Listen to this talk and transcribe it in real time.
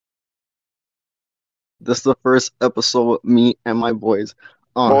This is the first episode with me and my boys.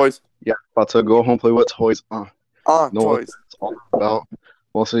 Boys. Yeah, about to go home play with toys. Know what Toys. it's all about.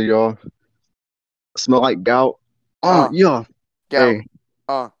 Most of y'all smell like gout. Yeah. Gout.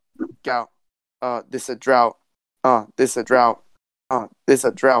 Hey, Gout. This a drought. This a drought. This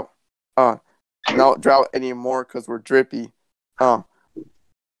a drought. No drought anymore because we're drippy. You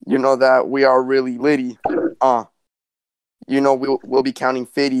know that we are really litty. You know we'll be counting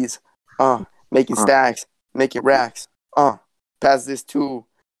fitties. Making stacks. Making racks. Pass this to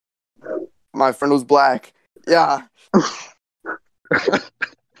my friend who's black. Yeah.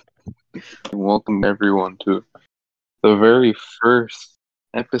 Welcome everyone to the very first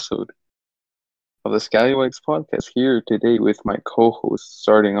episode of the Scallywags podcast. Here today with my co-host,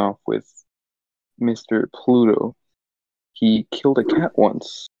 starting off with Mr. Pluto. He killed a cat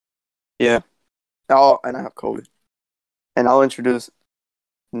once. Yeah. Oh, and I have COVID. And I'll introduce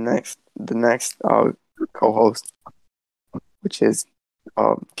the next co-host, which is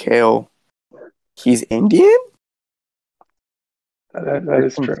Kale. He's Indian? That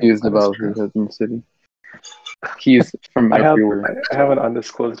is true. Confused about his ethnicity. He's from everywhere. I have an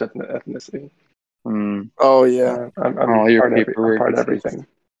undisclosed ethnicity. Oh yeah. I'm your part paperwork of everything.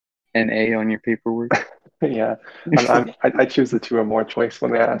 An A on your paperwork. Yeah, I choose the two or more choice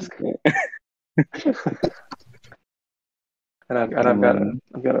when they ask. And I've got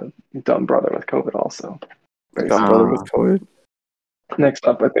a dumb brother with COVID also. Dumb brother with COVID. Next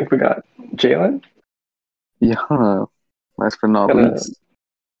up, I think we got Jalen. Yeah. Last but not least,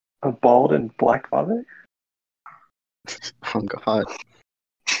 a bald and black father. oh God.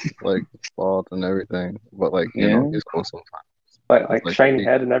 Like bald and everything, but like you know, he's cool sometimes. Like shiny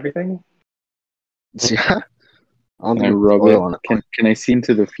head and everything. Yeah. Can I rub it? Can I see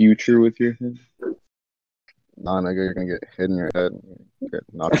into the future with your head? Nah, nigga, you're gonna get hit in your head and get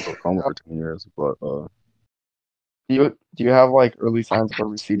knocked into a coma for 10 years. But Do you have like early signs of a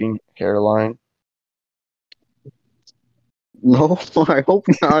receding hairline? no, I hope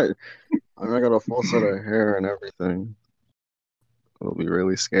not. I got a full set of hair and everything. It'll be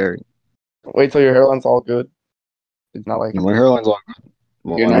really scary. Wait till your hairline's all good. It's not like My hairline's all good.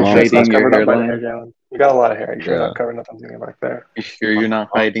 Well, You're not hiding your hairline. You got a lot of hair. You're not covering up something back there. You sure you're not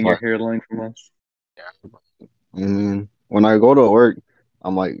hiding your hairline from us? When I go to work,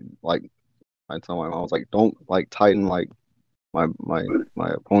 I'm like I tell my mom, I was like, don't like tighten like my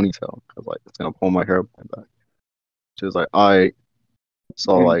ponytail because like it's gonna pull my hair back. She was like, all right.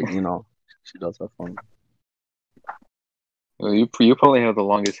 So like she does that for me. Well, you probably have the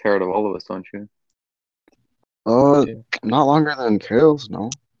longest hair out of all of us, don't you? Not longer than Kale's, no.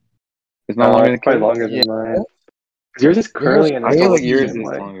 It's not longer than probably Kale's? longer than mine. Yours is curly and I feel like yours is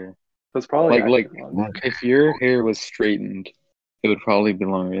longer. So it's probably like if your hair was straightened, it would probably be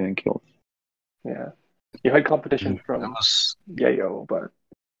longer than Kale's. Yeah. You had competition from Yayo, but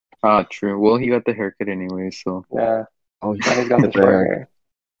true. Well, he got the haircut anyway, so yeah. Oh, he's got the short hair.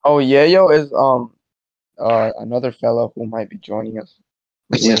 Oh, Yayo is another fellow who might be joining us.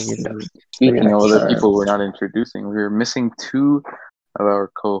 Yes. Speaking of other people we're not introducing, we're missing two of our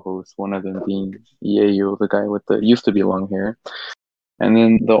co-hosts. One of them being Yayo, the guy with the used to be long hair, and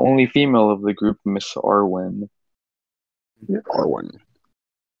then the only female of the group, Miss Arwen. Arwen.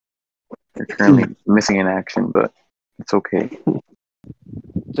 We're currently missing in action, but it's okay.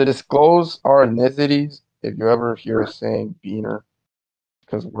 To disclose our ethnicities, if you ever hear us saying Beaner,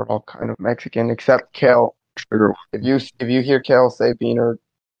 because we're all kind of Mexican, except Kel. If you hear Kel say Beaner,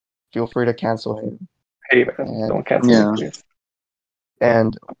 feel free to cancel him. Hey man, don't cancel me, please.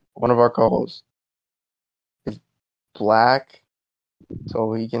 And one of our co-hosts is black,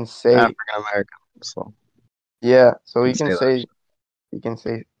 so he can say African American. So yeah, so he can say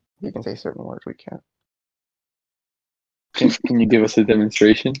certain words we can't. Can you give us a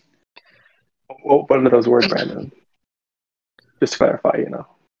demonstration? What are those words, Brandon? Just to clarify,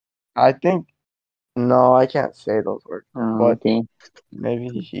 I think no, I can't say those words, but okay. Maybe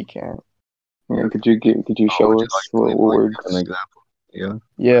he can. Yeah, could you show us what words? An example. Yeah.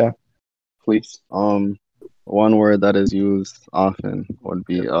 Yeah. Please. One word that is used often would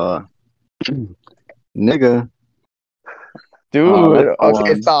be nigga. Dude,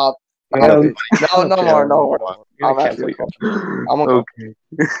 okay, stop. No more. I'm actually okay.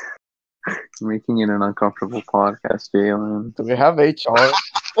 Making it an uncomfortable podcast, Jalen. Do we have HR?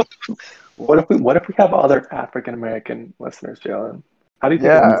 What if we have other African American listeners, Jalen? How do you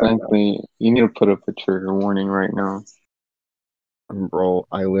think? Yeah, exactly. You need to put up a trigger warning right now. Bro,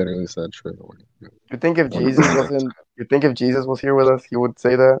 I literally said trigger warning. You think if Jesus was here with us, he would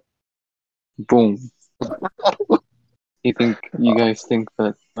say that? Boom. You guys think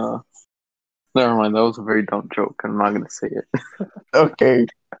that Never mind, that was a very dumb joke. I'm not gonna say it. Okay.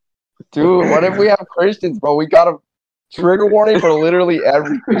 Dude, what if we have Christians, bro? We got a trigger warning for literally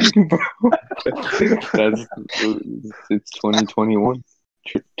everything. That's it's 2021.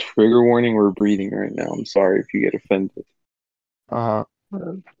 Trigger warning. We're breathing right now. I'm sorry if you get offended. Uh-huh.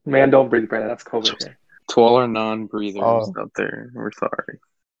 Man, don't breathe, Brandon. That's COVID here. To all our non-breathers Oh. out there, we're sorry.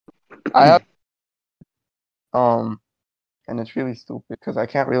 I have and it's really stupid because I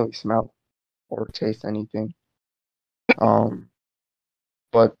can't really smell or taste anything.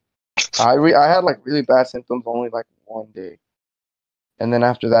 But I had like really bad symptoms only like one day, and then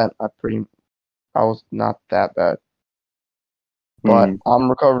after that I was not that bad. But I'm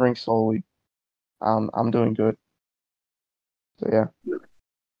recovering slowly. I'm doing good. So yeah. I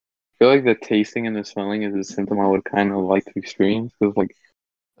feel like the tasting and the smelling is a symptom I would kind of like to experience because, like,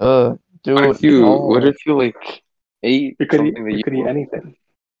 Dude, what if you like ate You could something that you you could eat anything.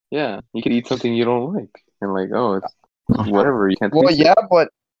 yeah, you could eat something you don't like and like, oh, it's whatever, you can't Well, taste yeah, but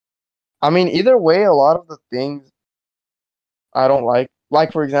I mean, either way, a lot of the things I don't like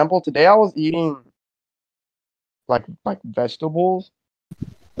for example, today I was eating like vegetables,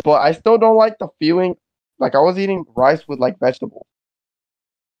 but I still don't like the feeling. Like I was eating rice with like vegetables,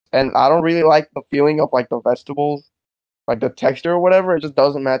 and I don't really like the feeling of like the vegetables, like the texture or whatever. It just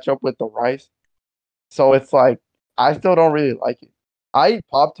doesn't match up with the rice. So it's like I still don't really like it. I eat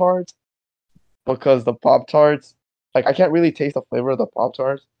Pop Tarts because the Pop Tarts, like I can't really taste the flavor of the Pop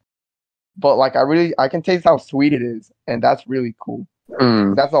Tarts, but like I can taste how sweet it is, and that's really cool.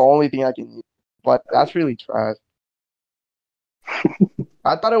 it. That's the only thing I can eat. But that's really trash.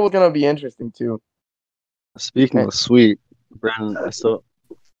 I thought it was gonna be interesting too. Speaking of sweet, Brandon, I still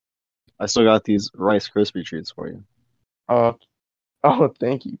got these Rice Krispie treats for you. Uh oh,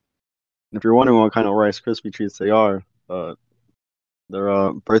 thank you. If you're wondering what kind of Rice Krispie treats they are,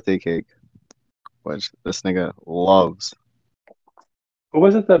 they're birthday cake, which this nigga loves. Who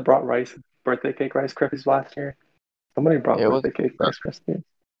was it that brought birthday cake Rice Krispies last year? Somebody brought It was birthday cake Rice Krispies.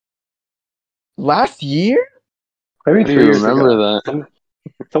 last year? Maybe I do 2 years remember ago. that.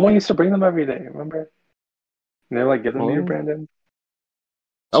 Someone used to bring them every day, remember? And they're like, give them to you, Well, Brandon.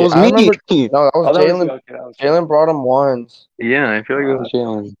 That was I me. remember. No, that was Oh, that was Jalen. you. Okay, that was Jalen brought him once. yeah, I feel like it was a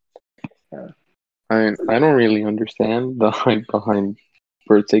challenge. Yeah. I don't really understand the hype behind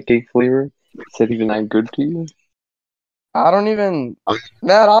birthday cake flavor. Is that even that good to you? I don't even.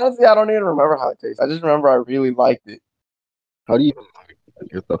 Man, honestly, I don't even remember how it tastes. I just remember I really liked it. How do you even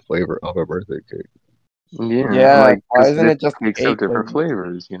get the flavor of a birthday cake? Yeah, Yeah, like, why because isn't it just cakes have cake different flavor?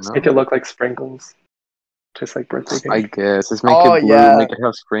 flavors, you know? Make it look like sprinkles. Just like birthday cake. I guess. Just make Oh it blue, yeah, make it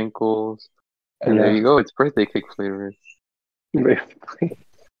have sprinkles, and there Yeah. you go. It's birthday cake flavor. Basically.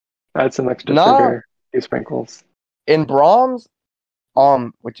 Add some extra Nah. sugar, few sprinkles. In Brahms,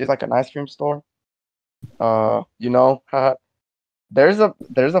 which is like an ice cream store. You know, there's a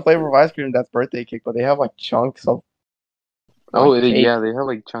flavor of ice cream that's birthday cake, but they have like chunks of Oh, like cake, yeah, they have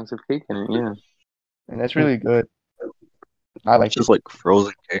like chunks of cake in it, yeah. and it's really good. I like It's it. just like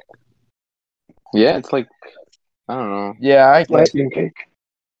frozen cake. Yeah, it's like, I don't know, Yeah, I Ice get cream cake.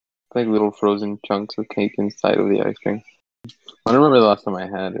 it's like little frozen chunks of cake inside of the ice cream. I don't remember the last time I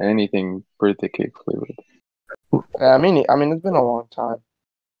had anything birthday cake flavored. I mean, it's been a long time.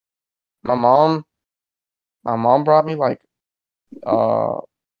 My mom brought me like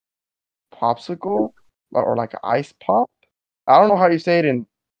popsicle or like ice pop. I don't know how you say it in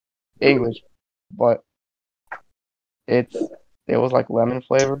English, but it was like lemon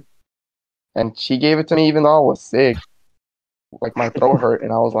flavor, and she gave it to me even though I was sick. Like my throat hurt,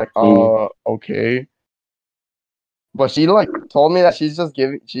 and I was like, okay. But she like told me that she just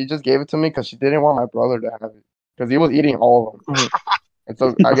gave it to me because she didn't want my brother to have it because he was eating all of them, and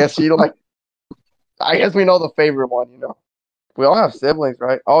so I guess I guess we know the favorite one, you know. We all have siblings,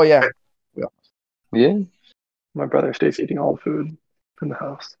 right? Oh yeah. We all. Yeah. My brother stays eating all the food in the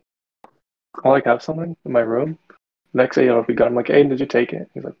house. I'll like have something in my room. Next day it'll be gone. I'm like, hey, did you take it?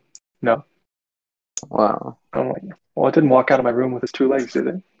 He's like, no. Wow. I'm like, well, it didn't walk out of my room with his 2 legs, did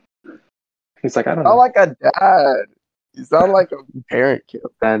it? He's like, I don't Sound know. like a dad. You sound like a parent kid.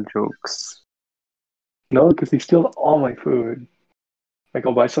 Bad jokes. No, because he steals all my food. Like,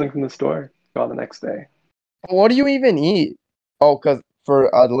 I'll buy something from the store, go the next day. What do you even eat? Oh, because for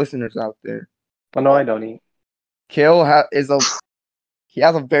the listeners out there, Oh, no, I don't eat. Kale he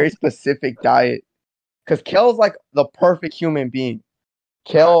has a very specific diet. Because Kale's like the perfect human being.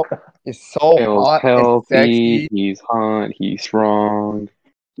 Kale is so Kale's hot and healthy, sexy. he's hot, he's strong,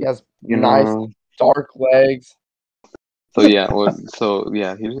 He has you nice know. dark legs. So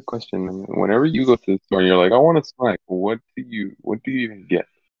yeah, here's a question. Whenever you go to the store and you're like, I want a snack, what do you even get?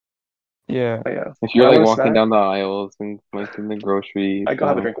 Yeah. But yeah. If you're When I like want a walking snack, down the aisles and like in the groceries, I go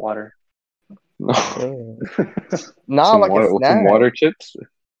have a drink of water. Not like a with some snack. water chips.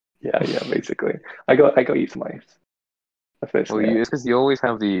 Yeah, basically. I go eat some ice. That's Well, basically it's because you always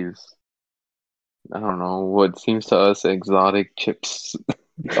have these. I don't know what seems to us exotic chips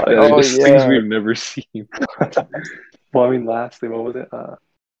that it. are Oh just things yeah. we've never seen. Well, I mean, lastly, what was it? What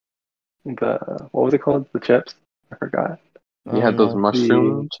was it called? The chips? I forgot. You had those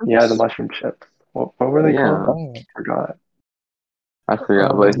mushroom Yeah, the chips. mushroom chips. What were they Yeah, called? Oh. I forgot. I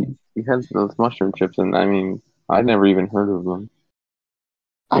forgot, but Um, he had those mushroom chips, and I mean, I'd never even heard of them.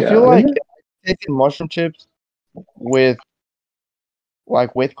 I yeah, feel I like think if I tasted mushroom chips with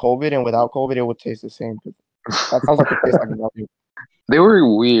with COVID and without COVID, it would taste the same. That sounds like it tastes like nothing. They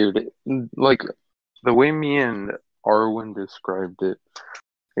were weird. Like the way me and Arwen described it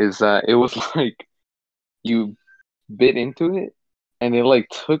is that it was like you bit into it and it like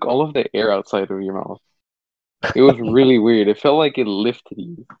took all of the air outside of your mouth. It was really weird. It felt like it lifted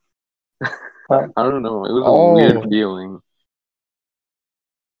you. Huh? I don't know. It was a weird Oh, feeling.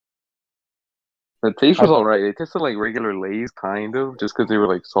 The taste was alright. It tasted like regular Lay's, kind of, just because they were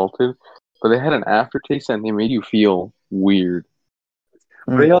like salted. But they had an aftertaste and they made you feel weird.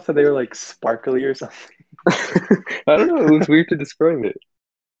 They all said they were like sparkly or something. I don't know. It was weird to describe it.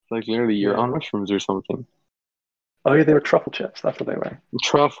 Like literally, you're Yeah. on mushrooms or something. Oh yeah, they were truffle chips. That's what they were.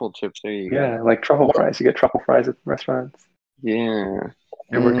 Truffle chips. There you go. Yeah, like truffle fries. You get truffle fries at restaurants. Yeah.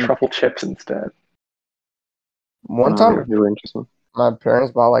 They were Mm. truffle chips instead. One time They were interesting. my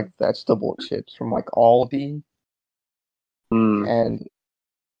parents bought like vegetable chips from like Aldi, Mm. and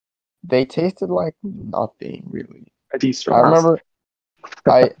they tasted like nothing really. Veggie I straws. remember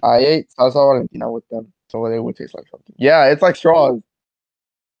I ate salsa Valentina with them, so they would taste like something. Yeah, it's like straws.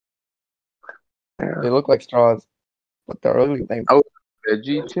 Yeah. They look like straws, but they're really like Oh,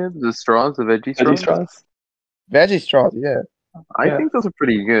 veggie chips, the straws, the veggie Veggie straws. straws. veggie straws. Yeah. I Yeah. think those are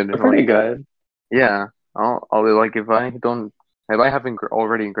pretty good. They're pretty Like, good. yeah, I'll like if I haven't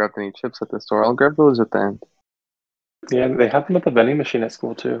already grabbed any chips at the store, I'll grab those at the end. Yeah, they have them at the vending machine at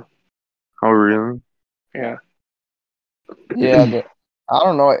school too. Oh, really? Yeah. Yeah, I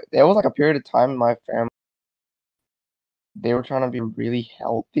don't know. There was like a period of time in my family they were trying to be really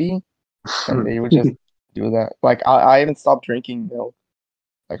healthy, and they would just do that. Like I even stopped drinking milk,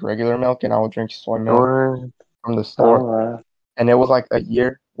 like regular milk, and I would drink soy milk What? from the store. Oh, And it was like a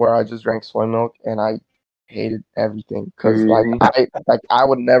year where I just drank soy milk, and I hated everything because Really? I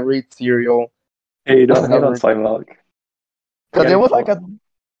would never eat cereal. hey, you don't hate on Never, soy milk. because Yeah, it was come like on.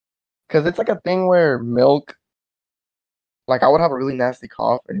 because it's like a thing where milk. Like I would have a really nasty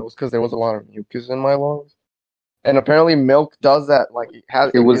cough, and it was because there was a lot of mucus in my lungs. And apparently, milk does that. Like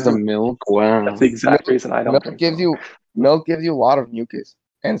It was gives the you milk. Wow. That's the exact reason I don't milk drink gives milk. milk gives you a lot of mucus,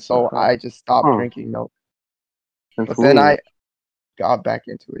 and so Uh-huh. I just stopped Huh. drinking milk. That's But then weird. I got back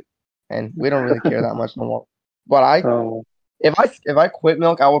into it, and we don't really care that much no more. But Oh, if I quit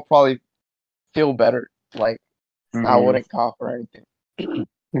milk, I would probably feel better. Like I Mhm. wouldn't cough or anything.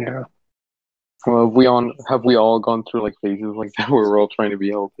 yeah. Well, have we all gone through like phases like that where we're all trying to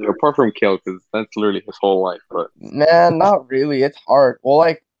be healthy? Apart from Kale, because that's literally his whole life. But Man, not really. It's hard. Well,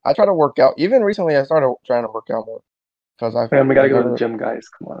 like I try to work out. Even recently, I started trying to work out more because Man, we gotta go to the never. gym, guys.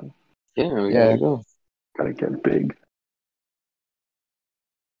 Come on. yeah, we Yeah, gotta go. Gotta get big.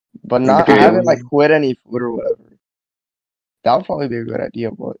 but not. I Okay. haven't like quit any food or whatever. That would probably be a good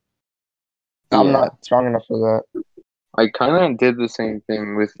idea, but I'm Yeah, not strong enough for that. I kind of did the same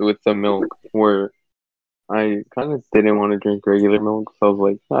thing with the milk, where I kind of didn't want to drink regular milk, so I was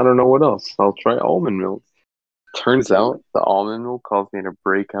like, I don't know what else. I'll try almond milk. Turns out the almond milk caused me to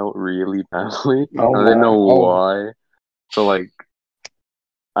break out really badly. Oh I didn't my. know Oh, why. So like,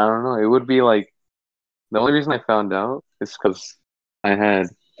 I don't know. It would be like the only reason I found out is because I had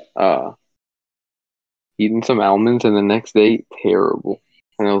uh eaten some almonds, and the next day terrible.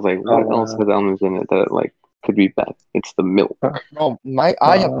 And I was like, Oh what else wow. has almonds in it that like could be bad? It's the milk. bro,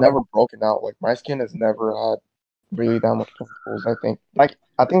 I have Uh, never broken out. Like my skin has never had really that much pimples. I think. I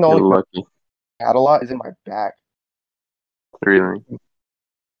think the You're only pimple lucky, I had a lot is in my back, really.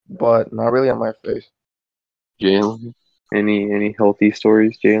 but not really on my face. Jalen, any healthy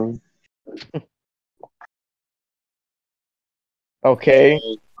stories, Jalen? Okay.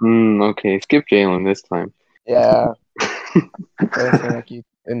 Okay, skip Jalen this time. Yeah. Doesn't seem like he's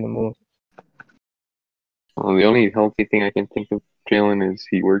in the mood. Well, the only healthy thing I can think of Jalen is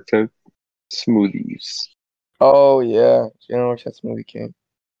he works out smoothies. Oh yeah, Jalen works at Smoothie King.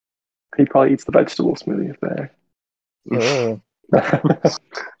 he probably eats the vegetable smoothies there. Oh.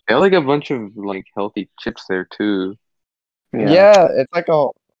 They have like a bunch of like healthy chips there too. Yeah, it's like a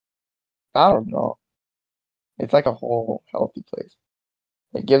I don't know. It's like a whole healthy place.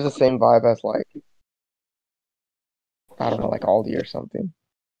 It gives the same vibe as like I don't know, like Aldi or something.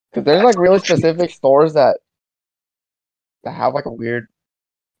 Because there's like really specific stores that have like a weird,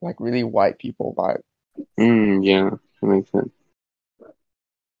 like really white people vibe. Yeah, that makes sense.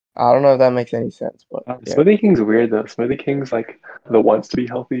 I don't know if that makes any sense, but yeah. Smoothie King's weird though. Smoothie King's like the wants to be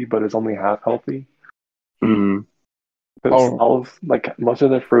healthy, but is only half healthy. Mm. Because Oh. all of like most of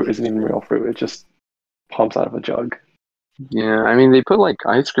their fruit isn't even real fruit. It just pumps out of a jug. Yeah, I mean they put like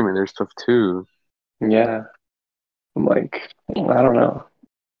ice cream in their stuff too. Yeah. I'm like, I don't know.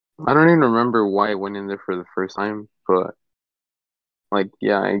 I don't even remember why I went in there for the first time, but like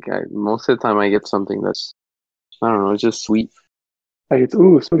yeah, most of the time I get something that's I don't know, it's just sweet. Like it's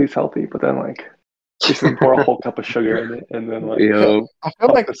smoothie's healthy, but then like you just pour a whole cup of sugar in it and then like Yeah. I feel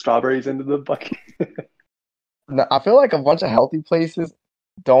pump like the strawberries into the bucket. I feel like a bunch of healthy places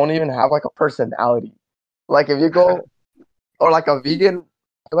don't even have like a personality. Like if you go or like a vegan,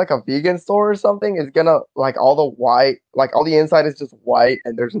 I feel like a vegan store or something is gonna like all the white, like all the inside is just white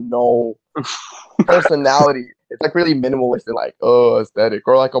and there's no personality. It's like really minimalist and like aesthetic.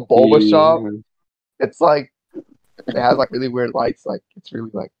 Or like a boba shop, it's like it has like really weird lights, like it's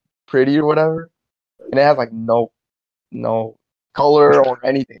really like pretty or whatever, and it has like no color or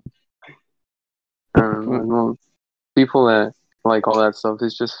anything. I don't know. Well, people that like all that stuff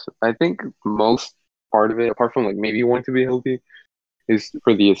is just I think most part of it, apart from like maybe wanting to be healthy, is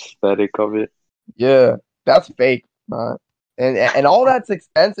for the aesthetic of it. Yeah, that's fake, man. And all that's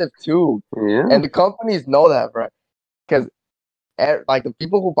expensive too. Yeah. And the companies know that, right? Because like the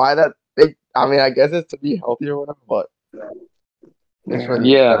people who buy that, I mean, I guess it's to be healthy or whatever, but it's for the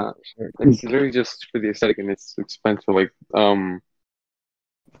Yeah. aesthetic, for sure. It's literally just for the aesthetic and it's expensive. Like my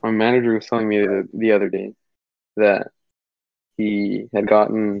manager was telling me the other day that he had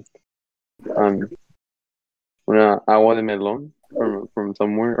gotten agua de melon from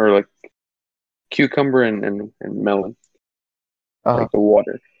somewhere or like cucumber and melon, Uh-huh. like the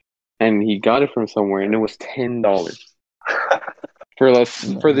water. And he got it from somewhere and it was $10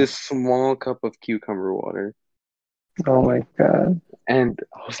 for this small cup of cucumber water. Oh my god. And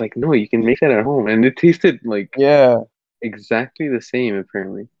I was like, no, you can make that at home. And it tasted like Yeah, exactly the same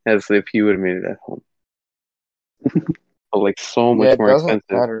apparently as if he would have made it at home. But like so yeah, much it more doesn't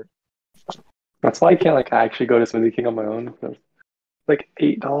expensive. matter. That's why I can't like actually go to Smoothie King on my own. It's like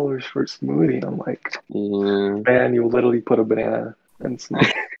 $8 for a smoothie. I'm like, Yeah. man, you literally put a banana and some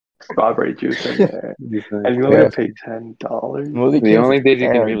strawberry juice in there, and you Exactly. only pay $10. Smoothie The King's only a days you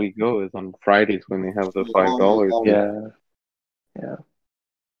can scam. really go is on Fridays when they have the $5. Yeah, yeah.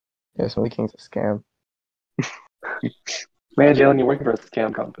 Yeah, Smoothie King's a scam. Man, Jalen, you're working for a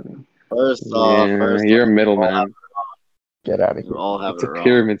scam company. First Yeah, off, you're a you all have middleman. Get out of you here. all have It's it a wrong.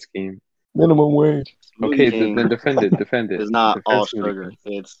 pyramid scheme. Minimum wage. Okay, Smoothie King then defend it. Defend it. is not Defend all Smoothie sugar.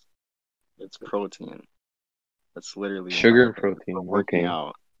 King. It's protein. That's literally Sugar and for protein. working Okay.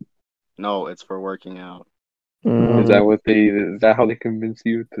 out. No, it's for working out. Is that how they convince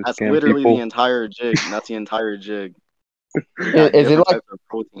you to That's scam literally people? the entire jig. That's the entire jig. We Is got it different like types of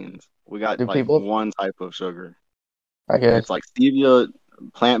proteins. We got do like people? one type of sugar. I guess. It's like stevia,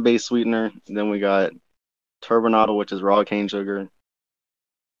 plant-based sweetener. Then we got turbinado, which is raw cane sugar.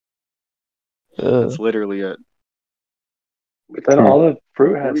 That's literally it. But then all the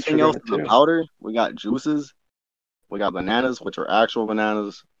fruit has Everything sugar else in it is a too. powder. We got juices. We got bananas, which are actual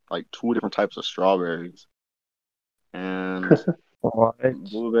bananas. Like 2 different types of strawberries. And What?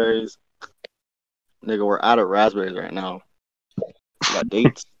 blueberries. Nigga, we're out of raspberries right now. We got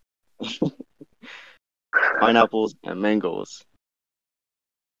dates, pineapples, and mangoes.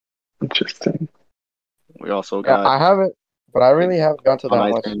 Interesting. We also Yeah, got I haven't, but I really haven't gone to on that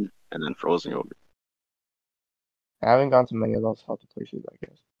ice much. cream and then frozen yogurt. I haven't gone to many of those healthy places, I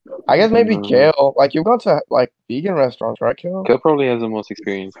guess. I guess maybe Kale. Like you've gone to like vegan restaurants, right, Kale? Kale probably has the most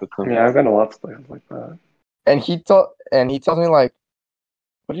experience with them. Yeah, I've been to lots of places like that. And he tells me like,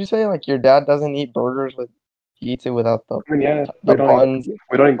 what did you say? Like your dad doesn't eat burgers with he eats it without the I mean, yeah, the buns.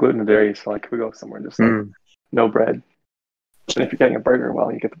 we don't eat gluten or dairy, so like if we go somewhere just like Mm. no bread. And if you're getting a burger,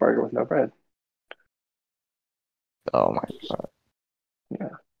 well, you get the burger with no bread. Oh my god. Yeah.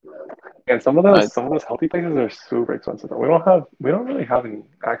 And some of those healthy places are super expensive. We don't really have any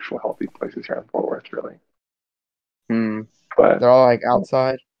actual healthy places here in Fort Worth, really. Mm. But They're all like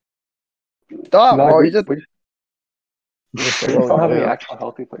outside. Stop, no, bro. we, You just we say don't what have we any do. actual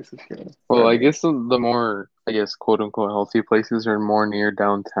healthy places here. Well, I guess the more, I guess, quote unquote healthy places are more near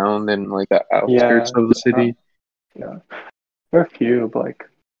downtown than like the outskirts of the city. Yeah. There are a few, but like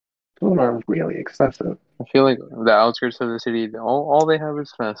some of them are really expensive. I feel like the outskirts of the city, all they have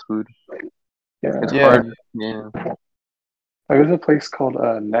is fast food. Yeah. It's Yeah. hard. Yeah. There's a place called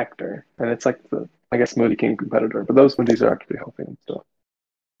Nectar, and it's like the, I guess, Smoothie King competitor. But those smoothies are actually healthy and stuff.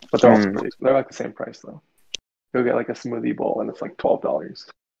 But they're also they're like the same price though. You'll get like a smoothie bowl, and it's like $12.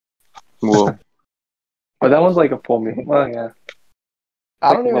 Whoa. But that one's like a full meal. Well, yeah, I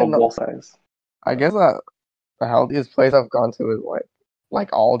like don't a little even know. bowl size. I guess the healthiest place I've gone to is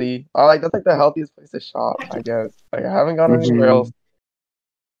like Aldi. Like that's like the healthiest place to shop, I guess. Like I haven't gone anywhere Mhm. else.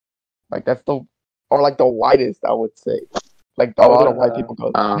 Like that's or like the widest, I would say. Like a I lot was of white people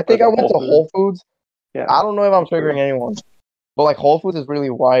go. I like think I went to Whole Whole Foods. Yeah. I don't know if I'm triggering anyone, but like Whole Foods is really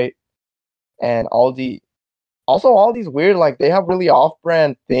white, and Aldi. Also, Aldi's weird. Like they have really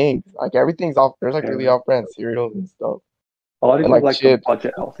off-brand things. Like everything's off. There's like really off-brand cereals and stuff. A lot of And people like like the chips.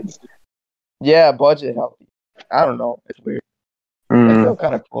 budget healthy. Yeah, budget healthy. I don't know. It's weird. It's Mm. still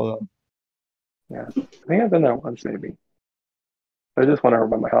kind of cool though. Yeah, I think I've been there once maybe. I just went over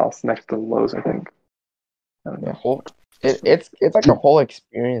by my house next to Lowe's, I think. I don't Yeah, know. it's like a whole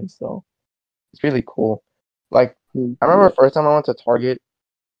experience though. It's really cool. Like I remember the first time I went to Target,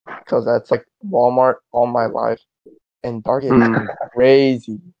 because that's like Walmart all my life, and Target is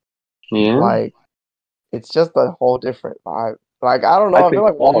crazy. Yeah. Like it's just a whole different vibe. Like I don't know. I feel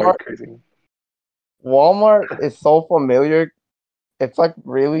think like Walmart. crazy. Walmart is so familiar. It's like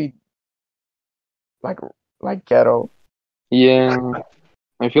really like ghetto. Yeah.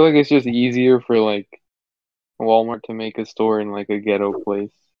 I feel like it's just easier for like Walmart to make a store in like a ghetto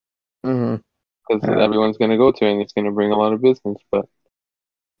place Mm-hmm. because Yeah. everyone's gonna go to it and it's gonna bring a lot of business. But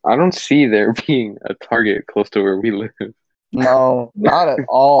I don't see there being a Target close to where we live. No, not at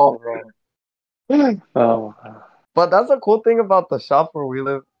all, bro. Oh, But that's the cool thing about the shop where we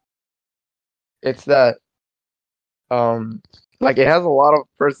live. It's that, like it has a lot of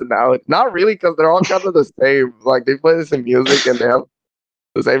personality. Not really, because they're all kind of the same. Like they play the same music and they have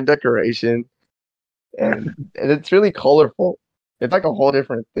the same decoration, and it's really colorful. It's like a whole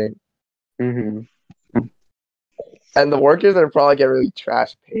different thing. Mm-hmm. And the workers are probably get really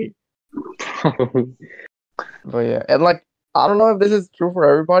trash paid. But yeah, and like I don't know if this is true for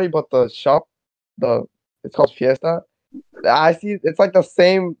everybody, but the shop, it's called Fiesta. I see it's like the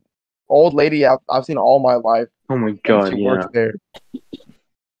same old lady I've seen all my life. Oh my And god, she yeah. works there.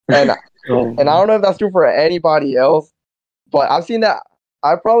 And oh. and I don't know if that's true for anybody else, but I've seen that.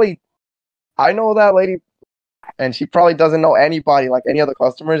 I know that lady, and she probably doesn't know anybody, like any other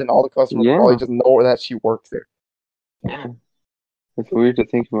customers, and all the customers Yeah. probably just know that she works there. Yeah. It's weird to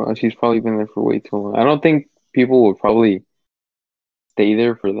think about. She's probably been there for way too long. I don't think people would probably stay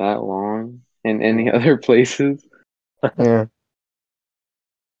there for that long in any other places. Yeah.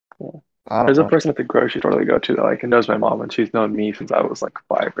 I don't There's a know. person at the grocery store that I go to that like knows my mom, and she's known me since I was like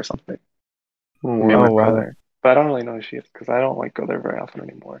 5 or something. Oh, Me and my Oh, wow. brother. But I don't really know who she is because I don't like go there very often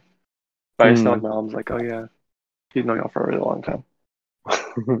anymore. But I just know like my mom's like, oh yeah, she's known y'all for a really long time.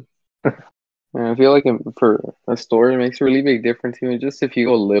 I feel like for a store, it makes a really big difference. Even just if you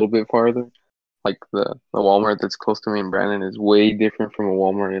go a little bit farther, like the Walmart that's close to me in Brandon is way different from a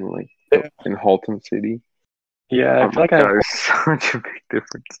Walmart in like in Haltom City. Yeah, I feel like there's such a big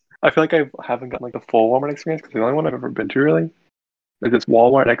difference. I feel like I haven't gotten like the full Walmart experience because the only one I've ever been to really is this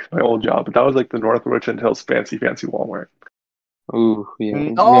Walmart next to my old job, but that was like the North Richmond Hills fancy Walmart. Ooh, yeah.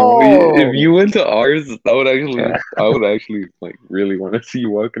 No. If you went to ours, I would actually like really want to see you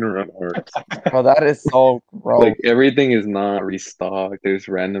walking around ours. Bro, that is so gross. Like everything is not restocked. There's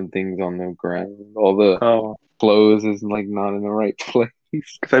random things on the ground. All the Oh, clothes is like not in the right place.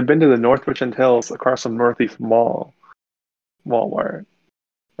 because I've been to the North Richmond Hills across from Northeast Mall Walmart,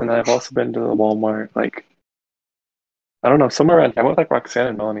 and I've also been to the Walmart like I don't know somewhere around. I went with like Roxanne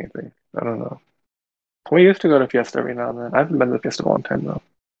and Melanie. I think I don't know. We used to go to Fiesta every now and then. I haven't been to Fiesta in a long time though.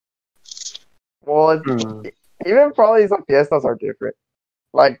 Well, even probably some Fiestas are different.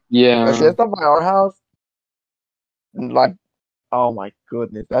 Like Yeah, the Fiesta by our house, like oh my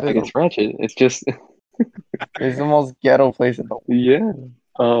goodness, that like is it's ratchet. It's just it's the most ghetto place in the world. yeah.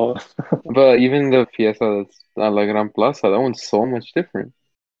 Oh, But even the Fiesta that's at La Gran Plaza, that one's so much different.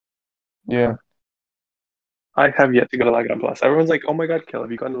 Yeah. I have yet to go to La Gran Plaza. Everyone's like, "Oh my God, Kill,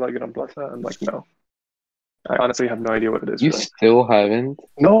 have you gone to La Gran Plaza?" I'm like, "No." I honestly have no idea what it is. You Really. still haven't?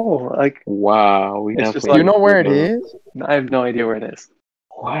 No, like Wow, we It's just definitely You know need to where it go. is? I have no idea where it is.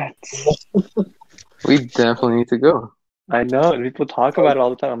 What? We definitely need to go. I know, and people talk about it all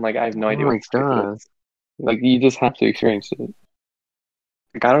the time. I'm like, I have no Oh idea my what this place god. is. Like you just have to experience it.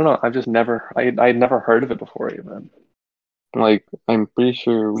 Like, I don't know. I've just never. I'd never heard of it before even. Like I'm pretty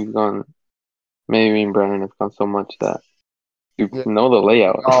sure we've gone. Maybe me and Brandon have gone so much that you Yeah. know the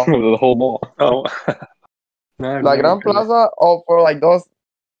layout Oh. of the whole mall. Oh, no, I've Like never Gran heard of it. Plaza, or for like those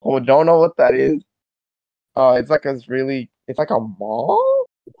who don't know what that is, it's like it's like a mall.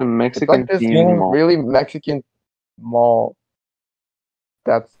 It's a It's Mexican like this themed mall. really Mexican mall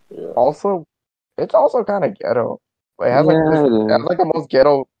that's Yeah. also it's also kind of ghetto. But it has like Yeah, it has it like the most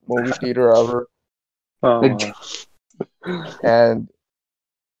ghetto movie theater ever, Oh, is. and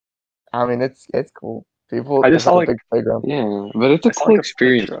I mean it's cool. People, I it's just saw like a like big playground. Yeah, but it's a I saw cool like a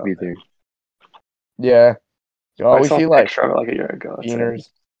experience picture to of be it. there. Yeah, you I always saw see a like picture of it like a year ago. That's it. beaners.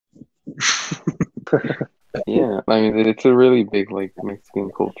 Yeah, I mean it's a really big like Mexican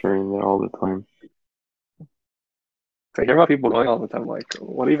culture in there all the time. I hear about people going all the time. Like,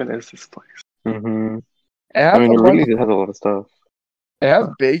 what even is this place? Hmm It I has mean a it bunch. really has a lot of stuff. It has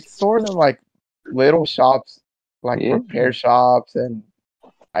big stores and like little shops, like Yeah, repair shops, and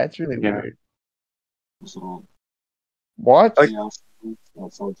it's really Yeah. weird. So, What? Like- kiosks,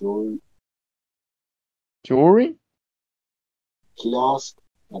 that's all jewelry. Jewelry? Kiosk,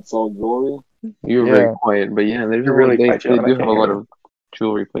 that's all jewelry. you're Yeah. very quiet, but yeah, there's You're a really they quiet, they John. I do have can't a lot hear of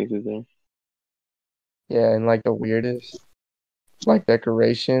jewelry places there. Yeah, and like the weirdest, like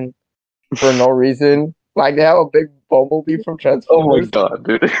decoration for no reason. Like they have a big bumblebee from Oh my Transformers, god,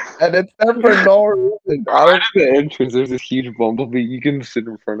 dude! and it's there for no reason. I Right don't. at the entrance, there's this huge bumblebee. You can sit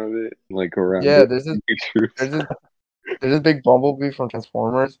in front of it, like around Yeah, it. there's this, Pictures. there's this big bumblebee from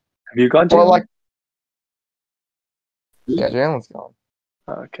Transformers. Have you gone, Well, Jalen? like, yeah, Jalen's gone.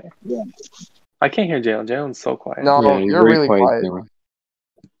 Oh, okay. Yeah. I can't hear Jalen. Jalen's so quiet. No, Yeah, you're you're very really quiet quiet.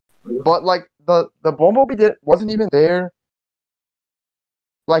 now. But like the bumblebee wasn't even there.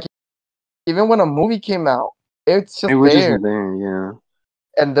 Like even when a movie came out, it's just It was just there. there, yeah.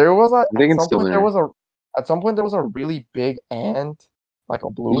 And there was I think it's still there. at some point there was a really big ant, like a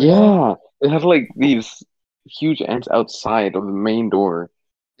blue ant. Yeah, it had like these huge ants outside of the main door,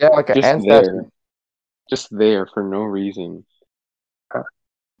 Yeah, like an just ant there, statue. just there for no reason. Huh.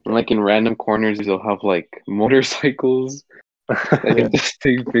 And like in random corners, they'll have like motorcycles that Yeah. can just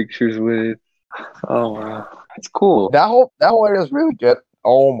take pictures with. Oh wow. That's cool. That whole area is really good.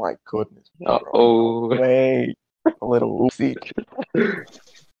 Oh my goodness. bro. Oh, Wait, a little oopsie.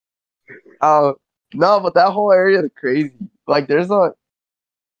 No, but that whole area is crazy. Like there's a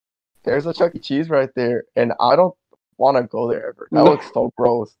Chuck E. Cheese right there, and I don't want to go there ever. That No. looks so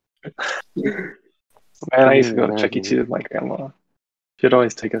gross. Man, I used to go to Yeah, Chuck E. dude. Cheese with my grandma. She'd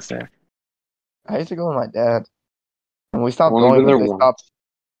always take us there. I used to go with my dad, and we stopped I've only going been there because once.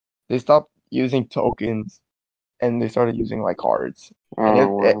 they stopped using tokens, and they started using like cards. And Oh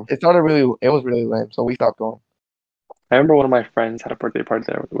wow. it was really lame, so we stopped going. I remember one of my friends had a birthday party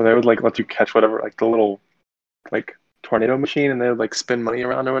there where they would like let you catch whatever, like the little like tornado machine, and they would like spin money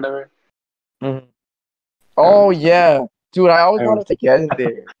around or whatever. Oh yeah, dude, I always I wanted to get in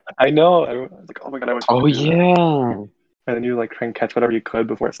there. I know. I was like, oh my god, I wish I Oh could do that. yeah. And then you like try and catch whatever you could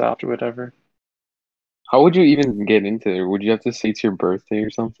before it stopped or whatever. How would you even get into there? Would you have to say it's your birthday or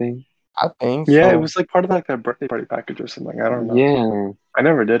something? I think Yeah, so. it was like part of like that birthday party package or something. I don't know. Yeah. I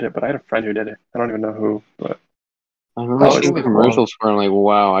never did it, but I had a friend who did it. I don't even know who, but I remember That was seeing really commercials for it. I'm like,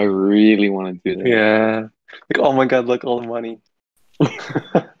 wow, I really want to do that. yeah. Like, oh my god, look, all the money.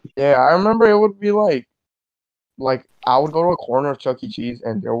 Yeah, I remember it would be like I would go to a corner of Chuck E. Cheese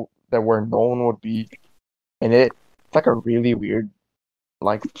and there where no one would be, and it's like a really weird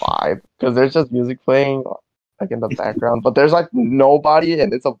like vibe because there's just music playing like in the background, but there's like nobody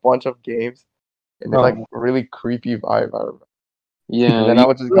and it's a bunch of games, and it's like a really creepy vibe. I remember. Yeah. And then I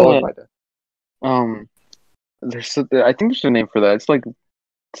would just go with my dad. I think there's a name for that. It's like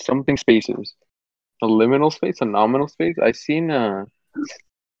something spaces. A liminal space, a nominal space. I seen a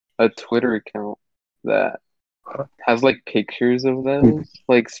Twitter account that has like pictures of those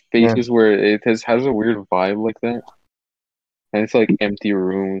like spaces where it has a weird vibe like that. And it's like empty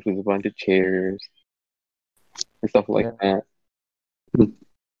rooms with a bunch of chairs and stuff like that.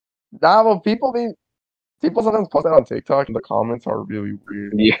 Nah, but people sometimes post that on TikTok and the comments are really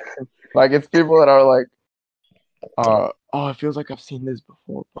weird. Yeah. Like it's people that are like, oh, it feels like I've seen this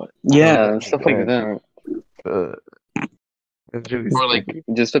before, but I don't Yeah, know stuff like when. that. It's really Or like stupid.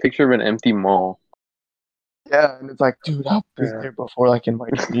 just a picture of an empty mall. Yeah, and it's like, dude, I've been there before, like in my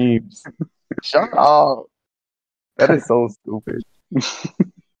dreams. Shut up. That is so stupid.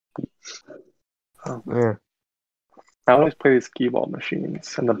 Yeah. I always play these skee ball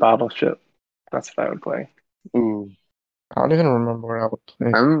machines and the battleship. That's what I would play. Ooh. I don't even remember what I would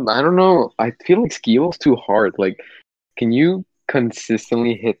play. I don't know. I feel like skee-ball's too hard. Like, can you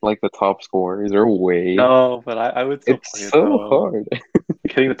consistently hit like the top score? Is there a way? No, but I would still It's play it so though. hard.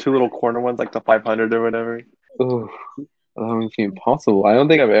 Hitting the two little corner ones, like the 500 or whatever. Ooh, that would be impossible. I don't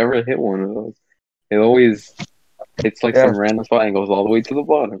think I've ever hit one of those. It always It's like Yeah. some random spot and goes all the way to the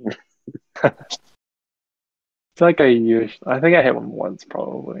bottom. I feel like I think I hit one once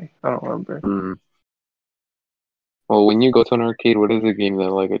probably. I don't remember. Mm. Well, when you go to an arcade, what is the game that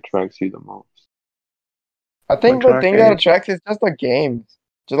like attracts you the most? I think Which the thing that arcade? attracts is just the games,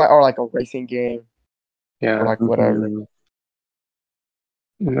 just like or like a racing game or Yeah. like whatever. Mhm.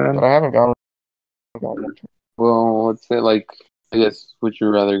 And But then I haven't gone much. Well, let's say like I guess would you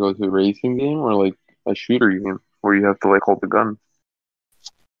rather go to a racing game or like a shooter game where you have to like hold the gun?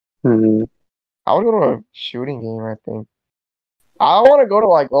 I would go to a shooting game. I think I want to go to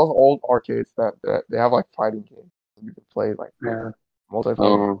like those old arcades that they have like fighting games you can play like yeah. multiplayer.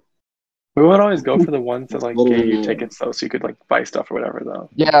 Oh, We would always go for the ones that like gave you Little- tickets though, so you could like buy stuff or whatever though.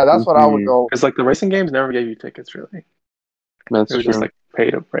 Yeah, that's what I would Mhm. go. Because like the racing games never gave you tickets really. That's It was true. just like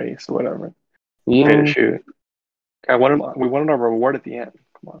pay to race or whatever. Pay Yeah. to shoot. We wanted a reward at the end.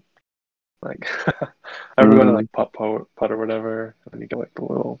 Come on. Like everyone Mm. like putt or whatever, and then you get like the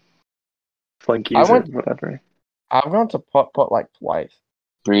little I flankies or went. whatever. I've gone to Putt-Putt like twice.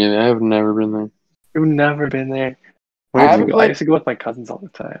 Really, I have never been there. You've never been there. I haven't I played, used to go with my cousins all the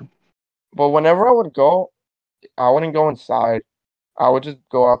time. but whenever I would go, I wouldn't go inside. I would just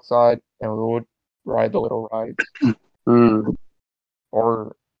go outside and we would ride the little rides Mm.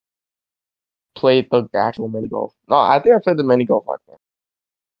 or play the actual mini golf. No, I think I played the mini golf like that.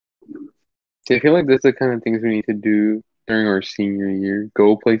 See, I feel like that's the kind of things we need to do during our senior year.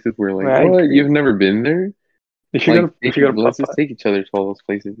 Go places where like, I what? agree. You've never been there? If you Like, go to if you go to let's just Putt-Putt, take each other to all those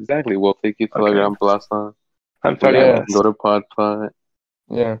places. Exactly. We'll take you to Okay. La Gran Plaza. I'm starting Yeah. a list. Go to Putt-Putt.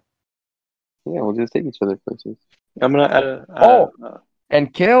 Yeah. Yeah, we'll just take each other places. I'm gonna add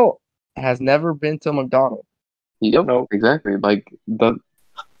And Kale has never been to McDonald's. Yep, Nope. exactly. Like the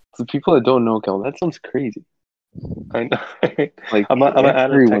people that don't know Cal, that sounds crazy. I know. Like I'm gonna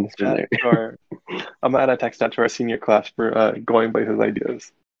add a everyone's text been chat there. to our. I'm gonna add a text chat to our senior class for going places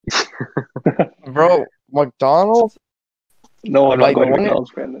ideas. Bro, McDonald's? No, I'm Like, not going the to one-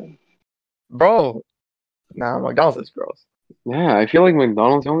 McDonald's, Brandon. Bro. Nah, McDonald's is gross. Yeah, I feel like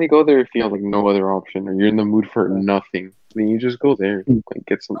McDonald's, you only go there if you have like no other option or you're in the mood for nothing. Then you just go there, like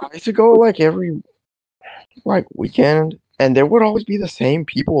get some. I used to go like every like weekend and there would always be the same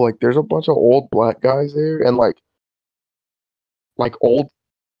people. Like there's a bunch of old black guys there and like old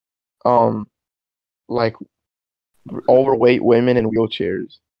like overweight women in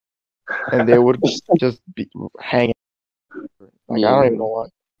wheelchairs. And they would just be hanging. Like I don't even know why. I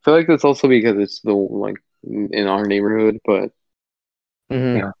feel like that's also because it's the like in our neighborhood, but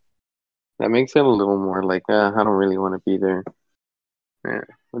Mhm. Yeah. that makes it a little more like I don't really want to be there. Yeah.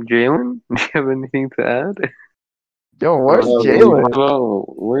 Well, Jalen, do you have anything to add? Yo, where's Oh, Jalen? Bro,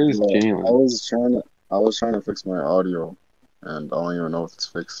 where's Yeah, Jalen? I was trying to fix my audio, and I don't even know if it's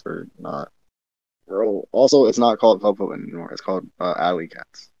fixed or not. Bro, also, it's not called Putt-Putt anymore. It's called Alley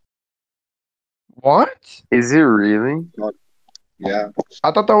Cats. What? Is it really? Yeah,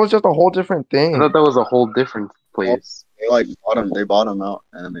 I thought that was just a whole different I thing. thought that was a whole different place. they bought them out,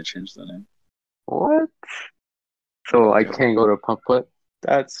 and then they changed the name. What? So I Yeah. can't go to Putt-Putt?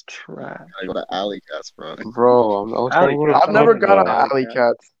 That's trash. I go to Alley Cats, bro. Bro, I was trying to go to I've never gone to Putt-Putt. Alley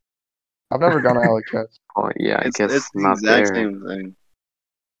Cats. I've never gone to Alley Cats. Oh, yeah, I guess It's the not exact there. same thing.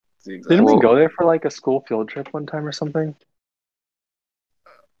 It's the exact Didn't we Well- go there for like a school field trip one time or something?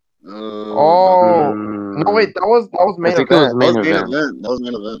 Oh no! Wait, that was main I think it was event. main That was main event. event. That was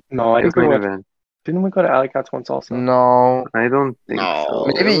main event. No, I It was think we main went. event. Didn't we go to Alley Cats once also? No, I don't think No. so.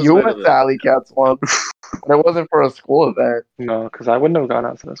 It maybe was you main went to event. Alley Cats once, but it wasn't for a school event. No, because I wouldn't have gone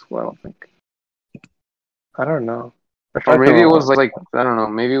out to the school. I don't think. I don't know. Or maybe it was like I don't know.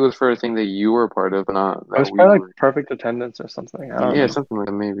 Maybe it was for a thing that you were part of, not It that was we probably were. like perfect attendance or something. I don't Yeah, know. something like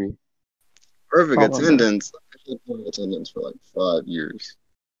that. Maybe. Perfect Probably. attendance. I did perfect attendance for like 5 years.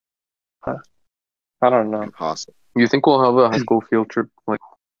 I don't know. Impossible. You think we'll have a high school field trip like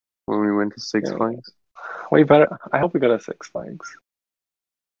when we went to Six Yeah. Flags? We better. I hope we go to Six Flags.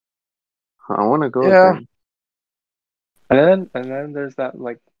 I want to go. Yeah. There. And then there's that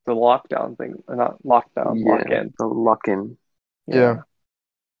like the lockdown thing, or not lockdown, lock Yeah, in. the lock-in. Yeah.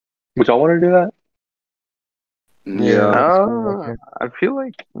 Would y'all want to do that? Yeah. I feel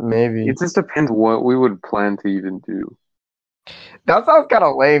like Maybe. it just depends what we would plan to even do. That sounds kind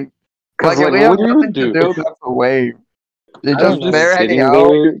of lame. Like, if Like, we what have do you nothing do? to do, that's lame. You're I just don't know. there hanging sitting out.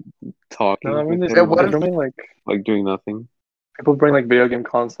 there talking. No, I mean with there's Yeah, what everyone, if- normally like like doing nothing. people bring like video game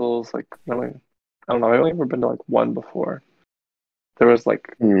consoles. Like I don't know. I've only ever been to like one before. There was like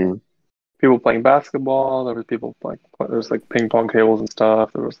people playing basketball. There was people like there was like ping pong tables and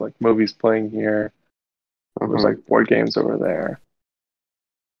stuff. There was like movies playing here. There was like board games over there.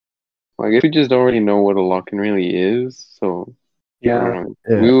 Well, I guess we just don't really know what a lock-in really is, so I Yeah. don't know.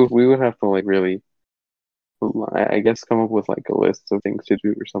 Yeah. We would have to like really, I guess, come up with like a list of things to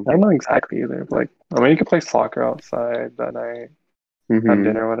do or I something. don't know exactly either. But, like, I mean, you could play soccer outside that night, have Hmm.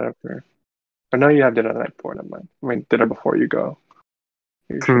 dinner, whatever. Or no, you have dinner the night before. Never mind. I mean, dinner before you go,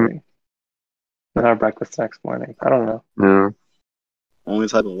 usually. Then have breakfast next morning. I don't know. Yeah. Only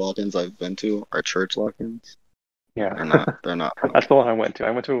type of lock-ins I've been to are church lock-ins. They're Yeah. not. They're not. That's the one I went to.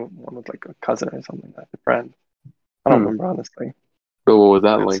 I went to one with like a cousin or something, like a friend. I don't remember, honestly. So what was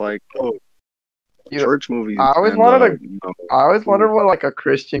that It's like? like You- church movies I always and wanted I always wonder what like a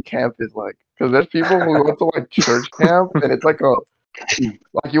Christian camp is like, because there's people who go to like church camp and it's like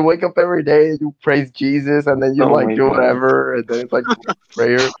like you wake up every day, you praise Jesus, and then you Oh like my do God. whatever, and then it's like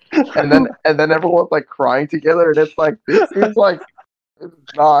prayer, and then everyone's like crying together, and it's like this seems like it's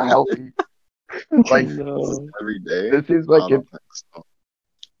not healthy. Like No. every day. this seems I like don't it. think so.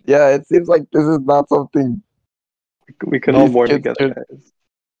 Yeah, it seems like this is not something. We could all These mourn kids together, should- guys.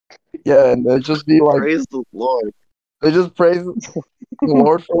 Yeah, and they just be like Praise the Lord. they just praise the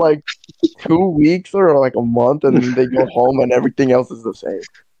Lord for like 2 weeks or like a month, and then they go home, and everything else is the same.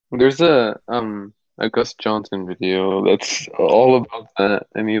 There's a Gus Johnson video that's all about that,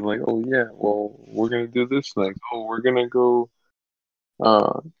 and he's like, "Oh yeah, well we're gonna do this next. Oh, we're gonna go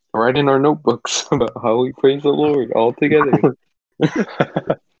write in our notebooks about how we praise the Lord all together."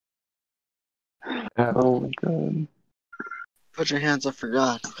 Oh my God. Put your hands up for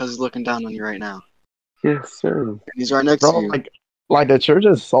God, because He's looking down on you right now, Yes, sir. and He's right next to Bro, you. like the church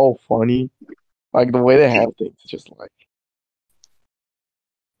is so funny. Like the way they have things, it's just like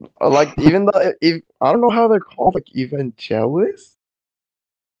even though if I don't know how they're called, like evangelists,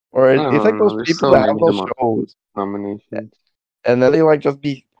 or I it's like don't those know. There's people so that have many those shows, nominations. and then they like just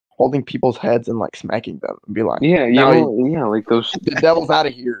be holding people's heads and like smacking them and be like, Yeah, like those. the devil's out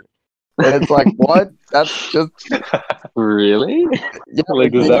of here, and it's like what? That's just Really? yeah,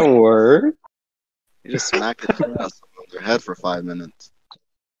 Like, does that work? You just smack the shit out of someone on their head for 5 minutes.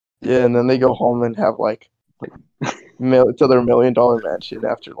 yeah, and then they go home and have like to their $1 million mansion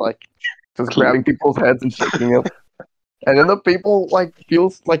after like just grabbing people's heads and shaking them. And then the people like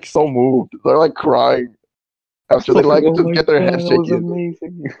feels like so moved. They're like crying after they like Oh just my get their God, heads that was shaken.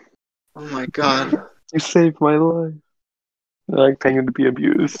 amazing. Oh my God. You saved my life. They're like paying to be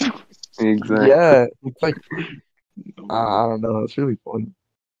abused. Exactly. Yeah, it's like I don't know. It's really fun.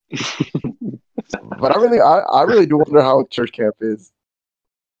 But I really do wonder how church camp is.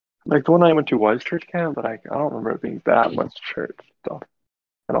 Like the one I went to was church camp, but I don't remember it being that much church stuff.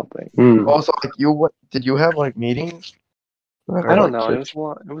 I don't think. Also, like what did you have like meetings? I don't know. It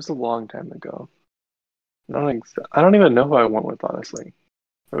was a long time ago. I don't think so. I don't even know who I went with, honestly.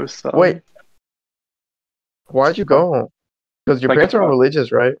 It was Wait, why'd you go? Because your Like, parents aren't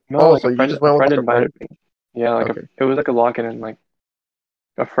religious, right? No, Oh, like so a you friend, just went a with friend like a friend. invited me. Yeah, like Okay. it was like a lock-in and like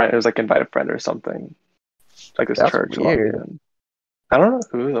a friend. It was like invited friend or something. Like this That's church weird. lock-in. I don't know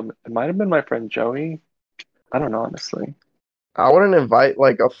who. It might have been my friend Joey. I don't know, honestly. I wouldn't invite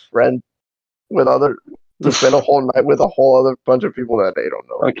like a friend with other to spend a whole night with a whole other bunch of people that they don't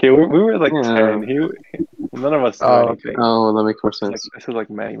know. Okay, we were like Yeah. 10. None of us knew Oh, anything. Oh, that makes more This is, sense. this is like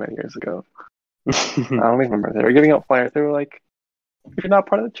many, many years ago. I don't even remember. They were giving out flyers. They were like, if you're not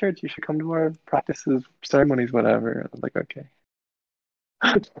part of the church, you should come to our practices, ceremonies, whatever. I was like, okay.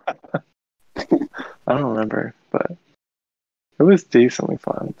 I don't remember, but it was decently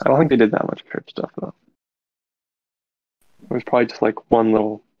fun. I don't think they did that much church stuff though. It was probably just like one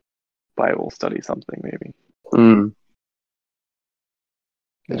little Bible study, something maybe.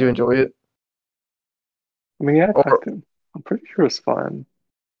 Did you enjoy it? I mean, yeah, Or- I'm pretty sure it was fun.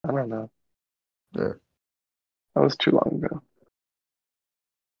 I don't know. Yeah. That was too long ago.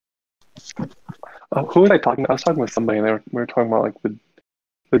 Oh, who was I talking to? I was talking with somebody, and we were talking about like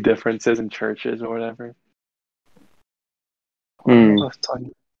the differences in churches or whatever. I don't know what I was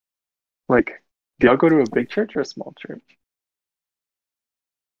talking. Like, do y'all go to a big church or a small church?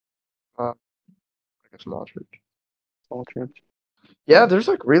 Like a small church. Small church. Yeah, there's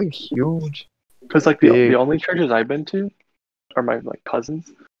like really huge. Because like Big. the only churches I've been to are my like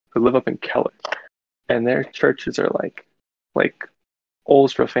cousins who live up in Keller, and their churches are like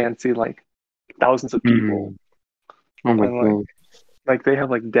ultra fancy, like thousands of people. Oh my And God. like they have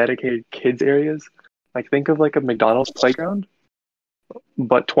like dedicated kids areas. Like think of like a McDonald's playground,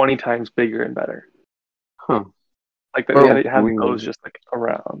 but 20 times bigger and better. Huh. Like Oh, they have weird. those just like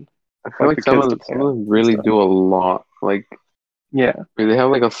around. I feel Like like the some kids of to them play and really stuff. do a lot. Like Yeah, they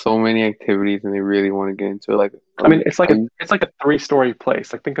have like so many activities, and they really want to get into it. Like I mean it's like a 3-story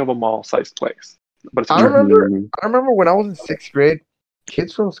place. Like think of a mall-sized place, but it's a I church. remember when I was in 6th grade,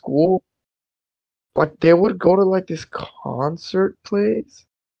 kids from school like they would go to like this concert place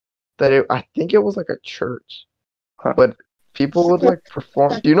I think it was like a church, Huh. but people would like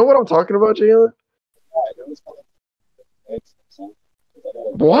perform. Do you know what I'm talking about, Jalen?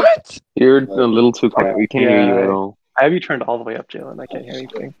 What? You're a little too quiet. We can't hear you at Yeah. all. I have you turned all the way up, Jalen. I can't hear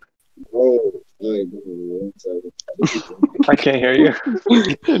anything. I can't hear you.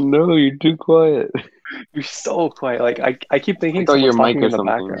 No, you're too quiet. You're so quiet. Like I keep thinking Take out your someone's mic talking or in the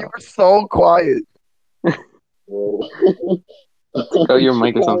something. You background. were so quiet. Take out your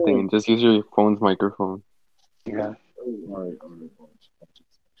mic or something and just use your phone's microphone. Yeah.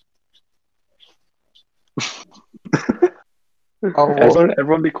 Oh, well,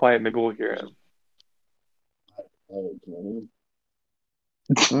 Everyone be quiet. Maybe we'll hear him.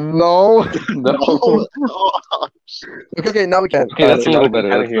 no. No. Okay, now we can. Okay, that's a Now little we can better.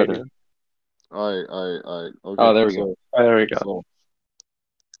 kinda That's hear better. you. Alright. Okay. Oh, there we go. Oh, there we go.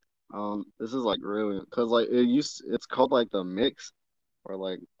 This is like really because like it's called like the mix, where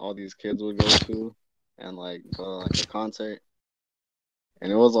like all these kids would go to, and like go to like a concert,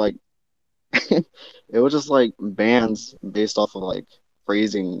 and it was like it was just like bands based off of like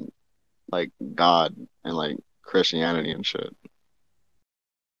praising like God and like Christianity and shit.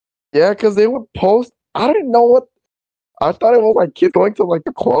 Yeah, because they would post. I didn't know what. I thought it was like kids going to like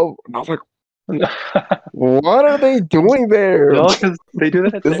the club, and I was like, "What are they doing there?" No, because they do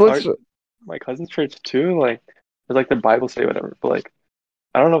that at This the looks. my cousin's church too. Like there's like the Bible study, whatever. But like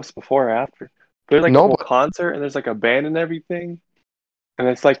I don't know if it's before or after. There's like a No, whole concert and there's like a band and everything, and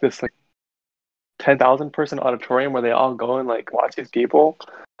it's like this like 10,000 person auditorium where they all go and like watch these people.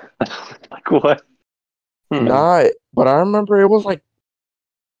 Like what? not. But I remember it was like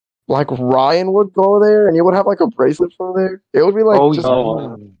Ryan would go there, and he would have like a bracelet from there. It would be like Oh, just yeah.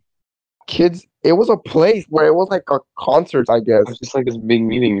 wow. kids. It was a place where it was like a concert, I It guess. was just like this big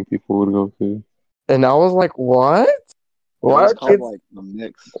meeting people would go to. And I was like, "What? It Why was are called kids?" like the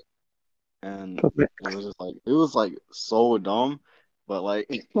mix, and it was like so dumb, but like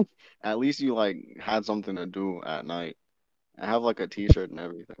at least you like had something to do at night. I have like a T-shirt and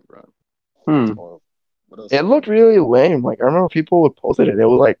everything, bro. It's horrible. What else? It looked really lame. Like I remember people would post it, and it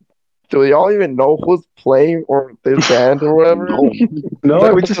was like, "Do y'all even know who's playing or this band or whatever?" No. No, Like,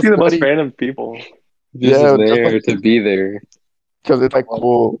 we what's just the see the most study? random people. Just Yeah, there just like to be there. because it's like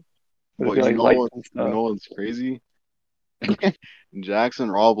cool. There'd Well, be like lights and you stuff. know what's crazy? Jackson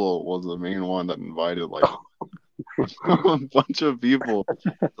Roblo was the main one that invited like a bunch of people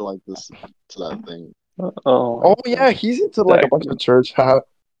to like this to that thing. Oh yeah, he's into like a bunch of church, Yeah.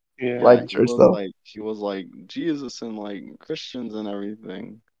 like He church was stuff. like Jesus and like Christians and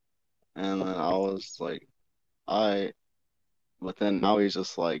everything. And then I was like, but then now he's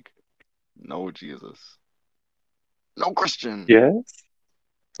just like, no Jesus, no Christian. Yes.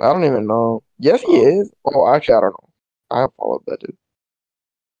 I don't even know. Yes, he is. Oh, actually, I don't know. I have followed that dude.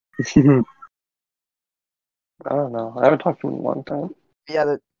 I don't know. I haven't talked to him in a long time.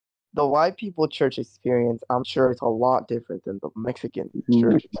 Yeah, the white people church experience, I'm sure it's a lot different than the Mexican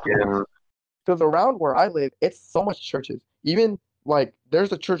church Yeah. experience. Because around where I live, it's so much churches. Even like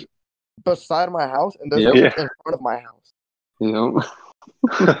there's a church beside my house, and there's a Yep. church in front of my house. You know?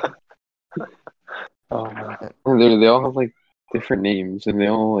 Oh man. And they all have like different names and they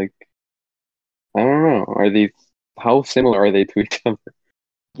all like I don't know. How similar are they to each other?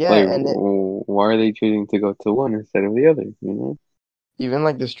 Yeah, Like and why are they choosing to go to one instead of the other, you know? even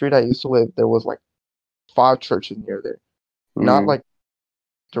like the street I used to live, there was like 5 churches near there. Not like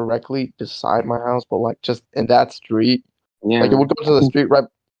directly beside my house, but like just in that street. Yeah. Like you would go to the street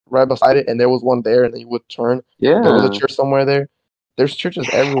right beside it, and there was one there, and then you would turn. Yeah. There was a church somewhere there. There's churches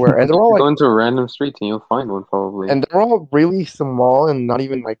everywhere, and they're all Go like, into a random street and you'll find one probably. and they're all really small and not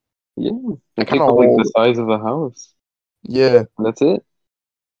even like Yeah. They kind take of up like the old. size of a house. Yeah, And that's it.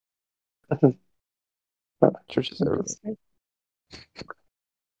 churches everywhere.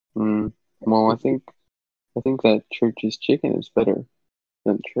 Well, I think that Church's chicken is better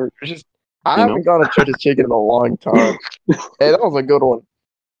than church. I You haven't gone to Church's Chicken in a long time. Hey, that was a good one.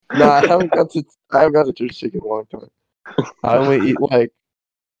 Nah, I haven't gone to Church's Chicken in a long time. I only eat like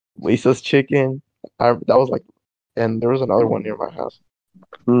Lisa's chicken. That was like, and there was another one near my house,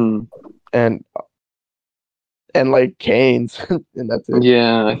 and like Cane's, and that's it.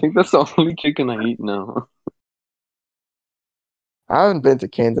 Yeah, I think that's the only chicken I eat now. I haven't been to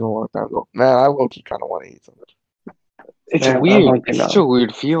Cane's in a long time though. Man, I low-key kind of want to eat something. It's Man, I'm weird. hungry It's now. such a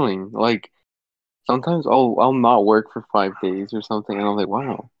weird feeling. Like sometimes I'll not work for 5 days or something, and I'm like,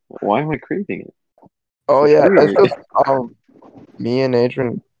 wow, why am I craving it? Oh It's yeah, it's weird. just me and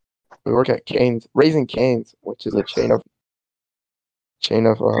Adrian, we work at Cane's, Raising Cane's, which is a chain of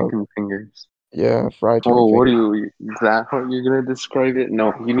Chicken fingers. Yeah, fried chicken Oh, what fingers. are you? Is that how you're gonna describe it?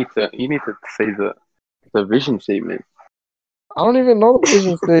 No, you need to say the vision statement, I don't even know the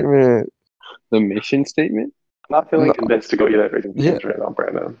vision statement. the mission statement. I'm not feeling No, convinced to go eat at Raising yeah, Cane's right now,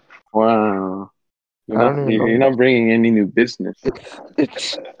 Brandon. Wow, you're I not don't even you're know. not bringing any new business.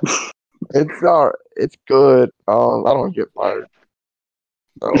 It's it's good. I don't get fired.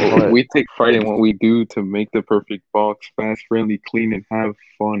 But We take pride in what we do to make the perfect box, fast, friendly, clean, and have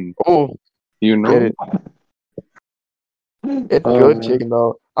fun. oh, You get know? it. It's good Man. chicken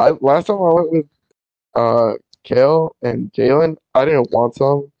though. I last time I went with Kale and Jalen, I didn't want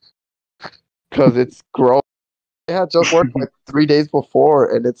some because it's gross. I had just worked like 3 days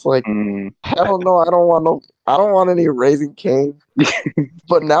before, and it's like, Mm. hell no, I don't want any Raising Cane.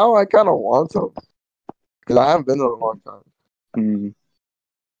 But now I kind of want some because I haven't been there in a long time. Mm.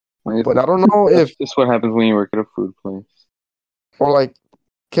 Like, But I don't know that's if, just what happens when you work at a food place. or like,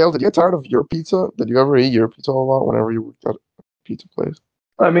 Kale, did you get tired of your pizza? Did you ever eat your pizza a lot whenever you worked at a pizza place?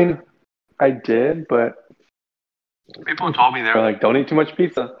 I mean, I did, but people told me they were like, don't eat too much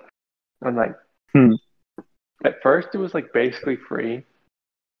pizza. I'm like, Hmm. at first it was like basically free,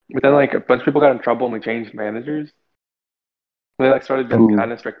 but then like a bunch of people got in trouble and we changed managers. And they like started getting Ooh.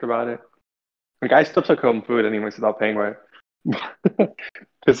 kind of strict about it. Like I still took home food anyways without paying for it.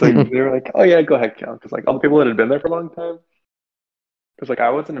 Because like they were like, oh yeah, go ahead, Cal. Because like all the people that had been there for a long time. Because like I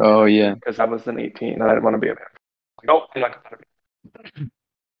wasn't a Oh, manager yeah. because I wasn't 18 and I didn't want to be a manager. Like, nope, I'm not gonna be.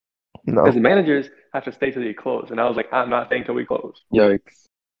 Because No. the managers have to stay till you close, and I was like, I'm not staying till we close. Yikes.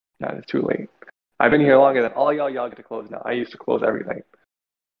 Nah, it's too late. I've been here longer than all y'all get to close now. I used to close every night.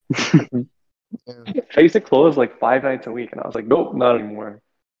 I used to close like 5 nights a week, and I was like, nope, not anymore.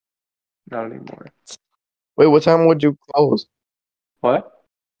 Not anymore. Wait, what time would you close? What?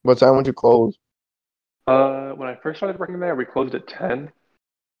 What time would you close? When I first started working there, we closed at 10,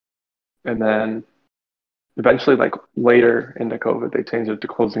 and then eventually, like later into COVID, they changed it to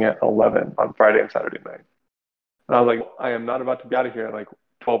closing at 11 on Friday and Saturday night. And I was like, I am not about to be out of here at like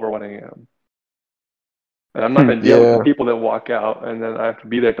 12 or 1 a.m. And I'm not going to deal with Yeah. the people that walk out, and then I have to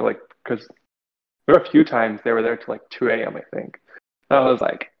be there to like, because there were a few times they were there till like 2 a.m., I think. And I was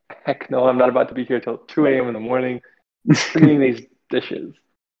like, heck no, I'm not about to be here till 2 a.m. in the morning cleaning these dishes.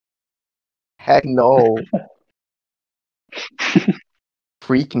 Heck no.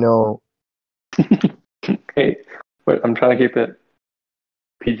 Freak no. Hey, but I'm trying to keep it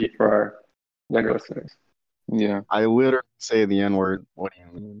PG for our younger listeners. Yeah. I literally say the N word. What do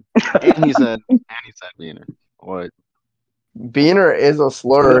you mean? And he said Wiener. What? Beaner is a Is it a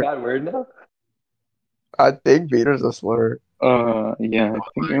slur. bad word now? I think Beaner's a slur. Yeah, I think it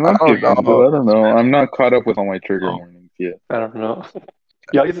I might be a don't bit, but know. I don't know. I'm not caught up with all my trigger Oh. warnings yet. I don't know.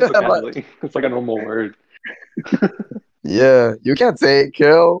 Yeah, I use it so casually. It's like a normal word. Yeah, you can't say it,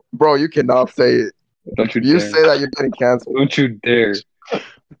 Kill. Bro, you cannot say it. Don't you If you dare. say that, you're getting canceled. Don't you dare.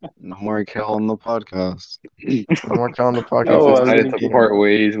 No more Kel on the podcast. No more on the I podcast. Oh, It's I'm decided getting to Beaner. part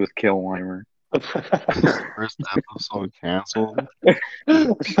ways with Kale Weimer. First episode canceled.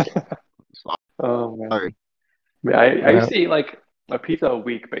 Oh man. Sorry. I used Yeah. to eat like a pizza a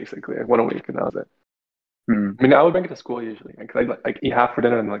week, basically, like one a week, and that was it. Hmm. I mean, I would bring it to school usually, because I like eat half for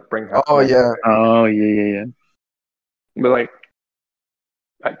dinner and like bring half. Oh, to my yeah. Oh, yeah. But like,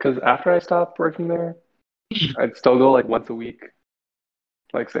 because after I stopped working there, I'd still go like once a week,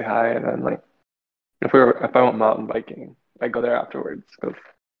 like say hi, and then like if I went mountain biking, I'd go there afterwards because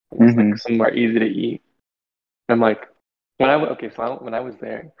it's like Mm-hmm. somewhere easy to eat. And like when I was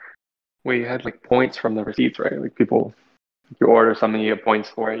there, we had like points from the receipts, right? Like people, if you order something, you get points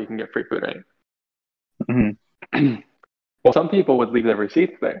for it, you can get free food, right? Mm-hmm. Well, some people would leave their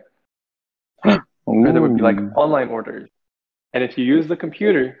receipts there, or there would be like Ooh. online orders. And if you use the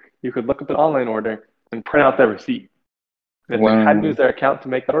computer, you could look up an online order and print out their receipt. And if they hadn't Wow. used their account to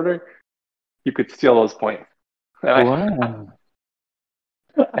make that order, you could steal those points. And Wow.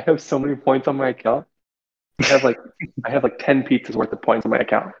 I have so many points on my account. I have like 10 pizzas worth of points on my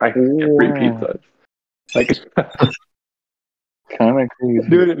account. I can get free Wow. pizzas. Like Kind of crazy.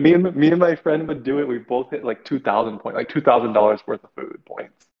 dude, me and my friend would do it. We both hit like 2,000 points, like $2,000 worth of food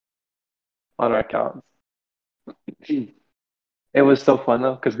points on our accounts. It was so fun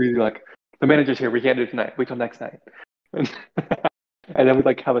though, because we were like, the manager's here, we can't do it tonight. We come next night. And then we'd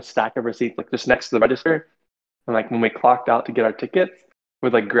like have a stack of receipts like just next to the register. And like when we clocked out to get our tickets,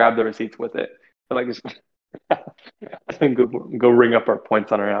 we'd like grab the receipts with it. And like just and go ring up our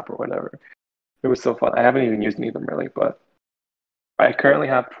points on our app or whatever. It was so fun. I haven't even used any of them really, but I currently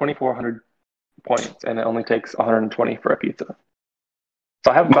have 2,400 points and it only takes 120 for a pizza.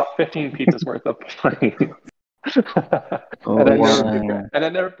 So I have about 15 pizzas worth of points. Oh, and I wow.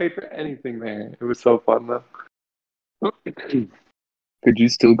 never paid for anything there. It was so fun though. Could you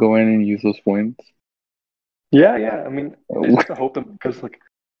still go in and use those points? Yeah. I mean, it's Oh. just to hope them because like,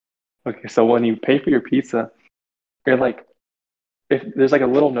 okay, so when you pay for your pizza, you're like, if there's like a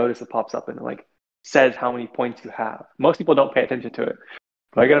little notice that pops up and it like says how many points you have. Most people don't pay attention to it,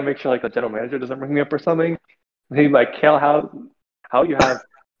 but I gotta make sure like the general manager doesn't ring me up or something. And he's like, Kale, how you have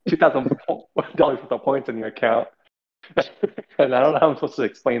 $2,000 worth of points in your account? And I don't know how I'm supposed to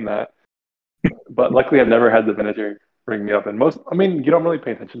explain that. But luckily, I've never had the manager ring me up. And I mean, you don't really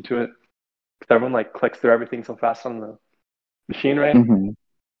pay attention to it because everyone like clicks through everything so fast on the machine, right? Mhm.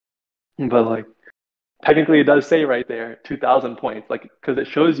 But like, technically, it does say right there 2,000 points, like because it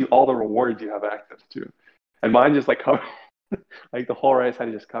shows you all the rewards you have access to. And mine just like covered, like the whole right side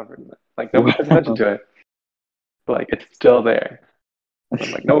is just covered. Like nobody pays attention to it, but like it's still there. So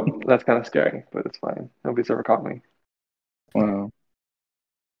I'm like, nope, that's kind of scary, but it's fine. Nobody's ever caught me. Wow.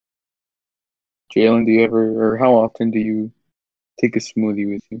 Jalen, do you ever, or how often do you take a smoothie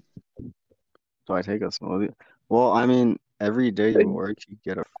with you? Do I take a smoothie? Well, I mean, every day you work, you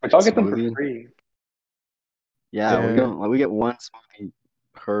get a But free y'all get them for smoothie. free. Yeah, Yeah. we get one smoothie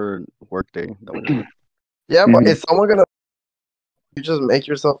per work day that we work. Yeah, but Mhm. is someone gonna you just make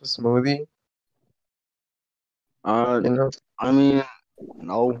yourself a smoothie? Uh, You know? I mean,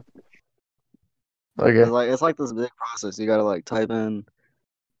 no, Okay. it's like this big process. You gotta like type in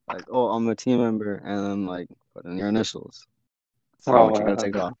like, oh, I'm a team member, and then like put in your initials, how Oh, much you gotta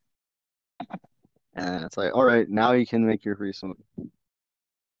take okay. off, and it's like, all right, now you can make your free smoothie.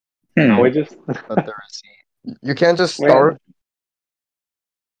 No, Hmm. we just Put the receipt. You can't just wait. start,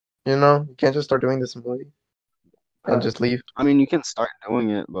 you know? You can't just start doing the smoothie and Huh. just leave. I mean, you can start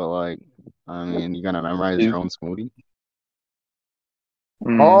doing it, but like, I mean, you gotta memorize your own smoothie.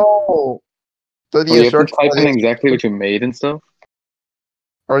 Mm. Oh, so Oh, the you have to instructions type in exactly what you made and stuff?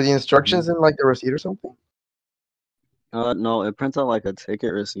 are the instructions in like the receipt or something? No, it prints out like a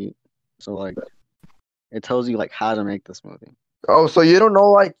ticket receipt, so like it tells you like how to make the smoothie. Oh, so you don't know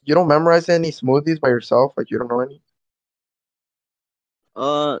like you don't memorize any smoothies by yourself? Like you don't know any?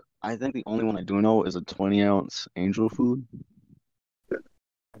 I think the only one I do know is a 20-ounce angel food.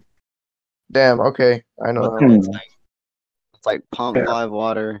 Damn, okay. I know But that then one. Hmm. it's like pump Yeah. 5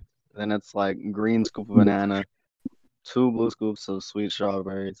 water. Then it's like green scoop of banana, 2 blue scoops of sweet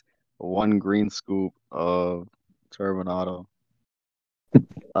strawberries, 1 green scoop of turbinado.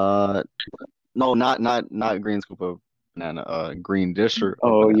 Uh, no, not green scoop of banana. Green disher of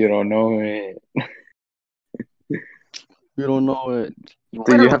Oh, banana. you don't know it. You don't know it. You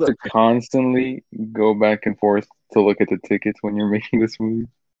So you literally have to constantly go back and forth to look at the tickets when you're making the smoothie.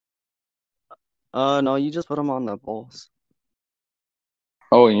 no, you just put them on the bowls.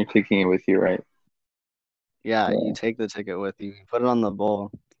 Oh, and you're taking it with you, right? Yeah, you Yeah. take the ticket with you, you put it on the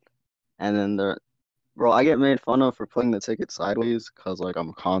bowl, and then bro, I get made fun of for putting the ticket sideways because like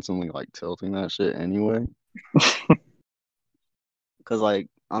I'm constantly like tilting that shit anyway. Because like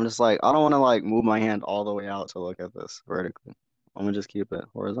I'm just like I don't want to like move my hand all the way out to look at this vertically. I'm gonna just keep it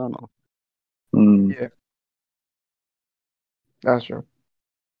horizontal. Mm. Yeah, that's true.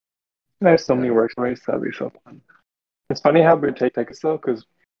 There's so Yeah. many workplaces that'd be so fun. It's funny how we take tickets though, because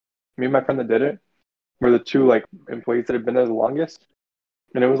me and my friend that did it were the two like employees that had been there the longest,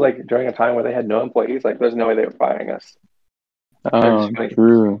 and it was like during a time where they had no employees. Like, there's no way they were firing us. They're just Oh, like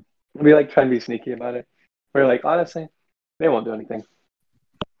true. we like trying to be sneaky about it. We're like, honestly, they won't do anything.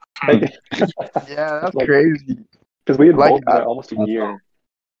 Like, Yeah, that's like crazy. because we had Like both been there almost a year,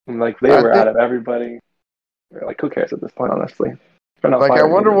 and like they I were think out of everybody. We're like, who cares at this point, honestly? They're not like I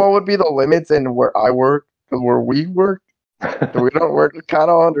firing wonder anybody. what would be the limits in where I work, 'cause where we work, we don't work kind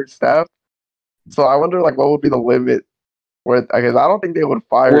of understaffed. So I wonder like what would be the limit where because I don't think they would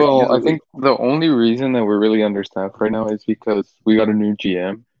fire Well, I easily. think the only reason that we're really understaffed right now is because we got a new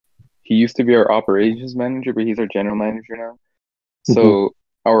GM. He used to be our operations manager, but he's our general manager now. So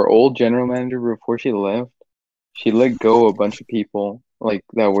our old general manager, before she left, she let go a bunch of people like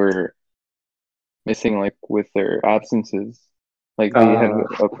that were missing, like with their absences. Like they had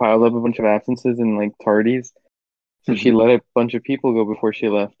piled up a bunch of absences and like tardies. So she let a bunch of people go before she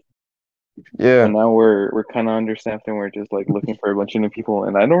left. Yeah, And now we're kind of understaffed and we're just like looking for a bunch of new people.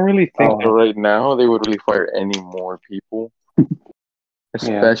 And I don't really think that right now they would really fire any more people, Yeah.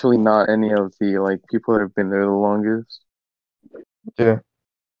 especially not any of the like people that have been there the longest. yeah.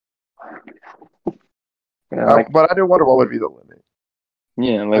 Yeah, like, But I do wonder what would be the limit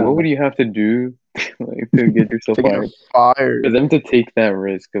Yeah, like what would you have to do like to get yourself to get fired? fired. For them to take that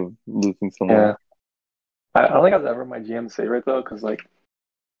risk of losing someone. yeah. I don't think I was ever my GM's favorite though, because like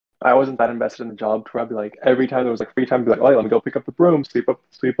I wasn't that invested in the job to where I'd be like, every time there was like free time, I'd be like, oh, let me go pick up the broom, sweep up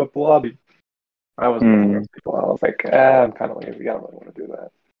the lobby. I wasn't one of those people. I was like, I'm kind of lazy. I don't really want to do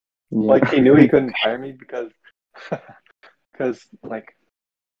that. Yeah. Like, he knew he couldn't hire me because like,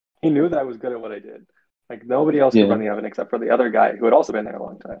 he knew that I was good at what I did. Like, nobody else could Yeah. run the oven except for the other guy who had also been there a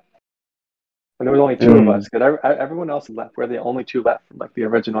long time. And there was only two of us because everyone else had left. We're the only two left from like the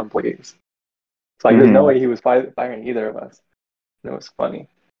original employees. So like, there's no way he was firing either of us. And it was funny.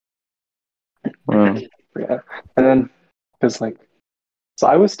 Yeah, and then because like, so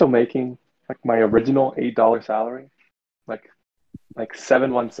I was still making like my original $8 salary, like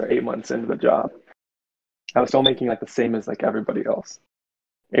 7 months or 8 months into the job. I was still making like the same as like everybody else,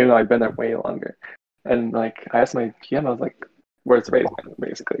 even though I'd been there way longer. And like, I asked my PM, I was like, "Where's the raise, man?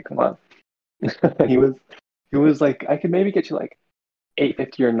 Basically, come on." And he was like, "I could maybe get you like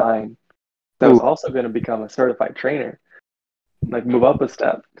 850 or 9." That was also going to become a certified trainer, like move up a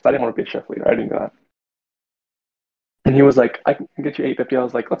step because I didn't want to be a shift leader. I didn't do that. And he was like, "I can get you 850." I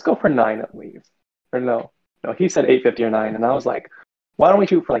was like, "Let's go for 9 at least." Or no, he said 850 or 9, and I was like, "Why don't we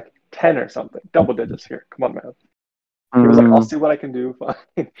shoot for like 10 or something? Double digits here. Come on, man." He was like, "I'll see what I can do."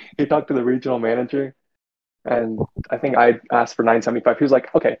 He talked to the regional manager, and I think I asked for 975. He was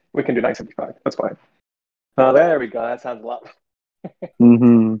like, "Okay, we can do 975. That's fine." Oh, there we go. That sounds a lot.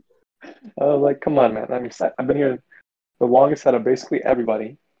 I was like, "Come on, man. I've been here the longest out of basically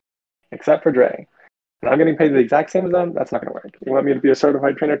everybody, except for Dre. And I'm getting paid the exact same as them. That's not going to work. You want me to be a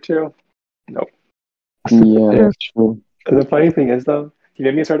certified trainer too? Nope." Yeah, that's true. And the funny thing is, though, he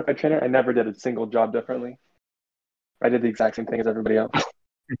made me a certified trainer. I never did a single job differently. I did the exact same thing as everybody else.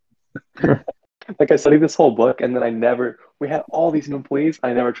 Like, I studied this whole book, and then we had all these new employees.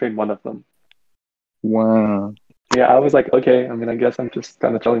 I never trained one of them. Wow. Yeah, I was like, okay, I mean, I guess I'm just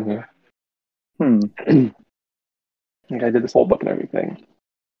kind of chilling here. Like, I did this whole book and everything.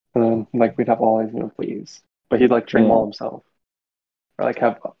 And then, like, we'd have all these new employees. But he'd, like, train them all himself. Or, like,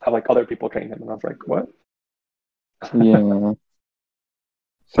 have like, other people train him. And I was like, what? Yeah.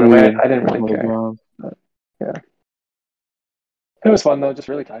 So anyway, I didn't really care. But, yeah. It was fun, though. Just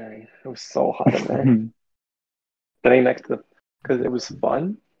really tiring. It was so hot in there. Sitting next to because it was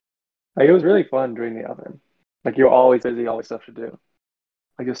fun. Like, it was really fun during the oven. Like, you're always busy, always stuff to do.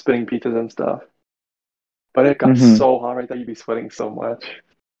 Like, you're spinning pizzas and stuff. But it got so hot right there, you'd be sweating so much.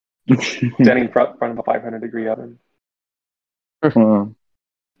 Standing in front of a 500-degree oven.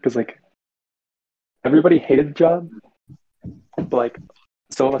 Because, like, everybody hated the job. But, like,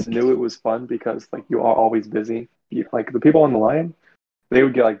 some of us knew it was fun because, like, you are always busy. Like, the people on the line, they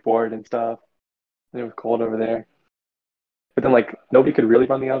would get, like, bored and stuff. And it was cold over there. But then, like, nobody could really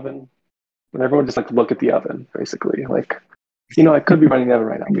run the oven. And everyone just, like, look at the oven, basically. Like, I could be running the oven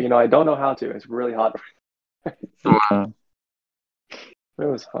right now, but, I don't know how to. It's really hot. It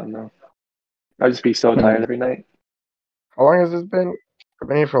was fun, though. I'd just be so tired every night. How long has this been? I've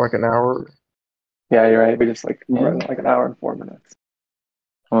been here for like an hour. Yeah, you're right. We just like an hour and 4 minutes.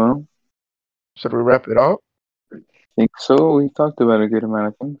 Well, should we wrap it up? I think so. We talked about a good amount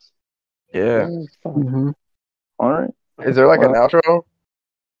of things. Yeah. All right. Is there like an outro?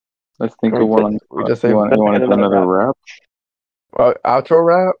 Let's think of one. We just say you want to do another rap? Outro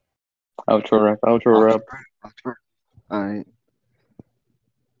rap? Outro rap. All right.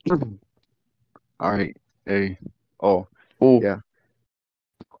 All right. Hey. Oh. Ooh. Yeah.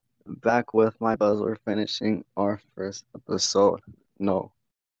 Back with my buzzer, finishing our first episode. No.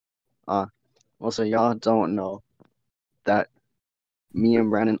 Most of y'all don't know that me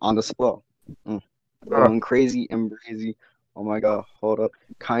and Brandon on the split. Going crazy and brazy. Oh my god, hold up.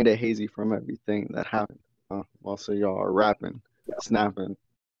 Kinda hazy from everything that happened. Most of y'all are rapping, snapping.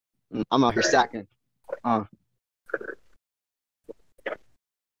 I'm out here sacking.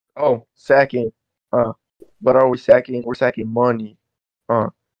 Oh, sacking. What are we sacking? We're sacking money.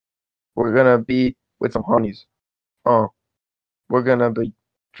 We're gonna be with some honeys. We're gonna be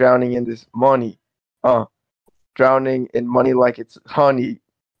drowning in this money. Drowning in money like it's honey.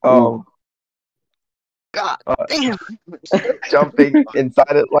 God damn. Jumping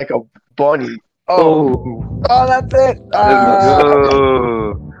inside it like a bunny. That's it.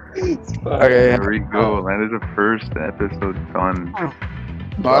 Okay, there we go. That is the first episode done.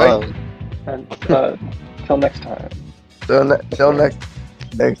 Bye. And till next time. Till next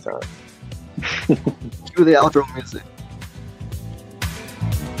time. Do the outro music.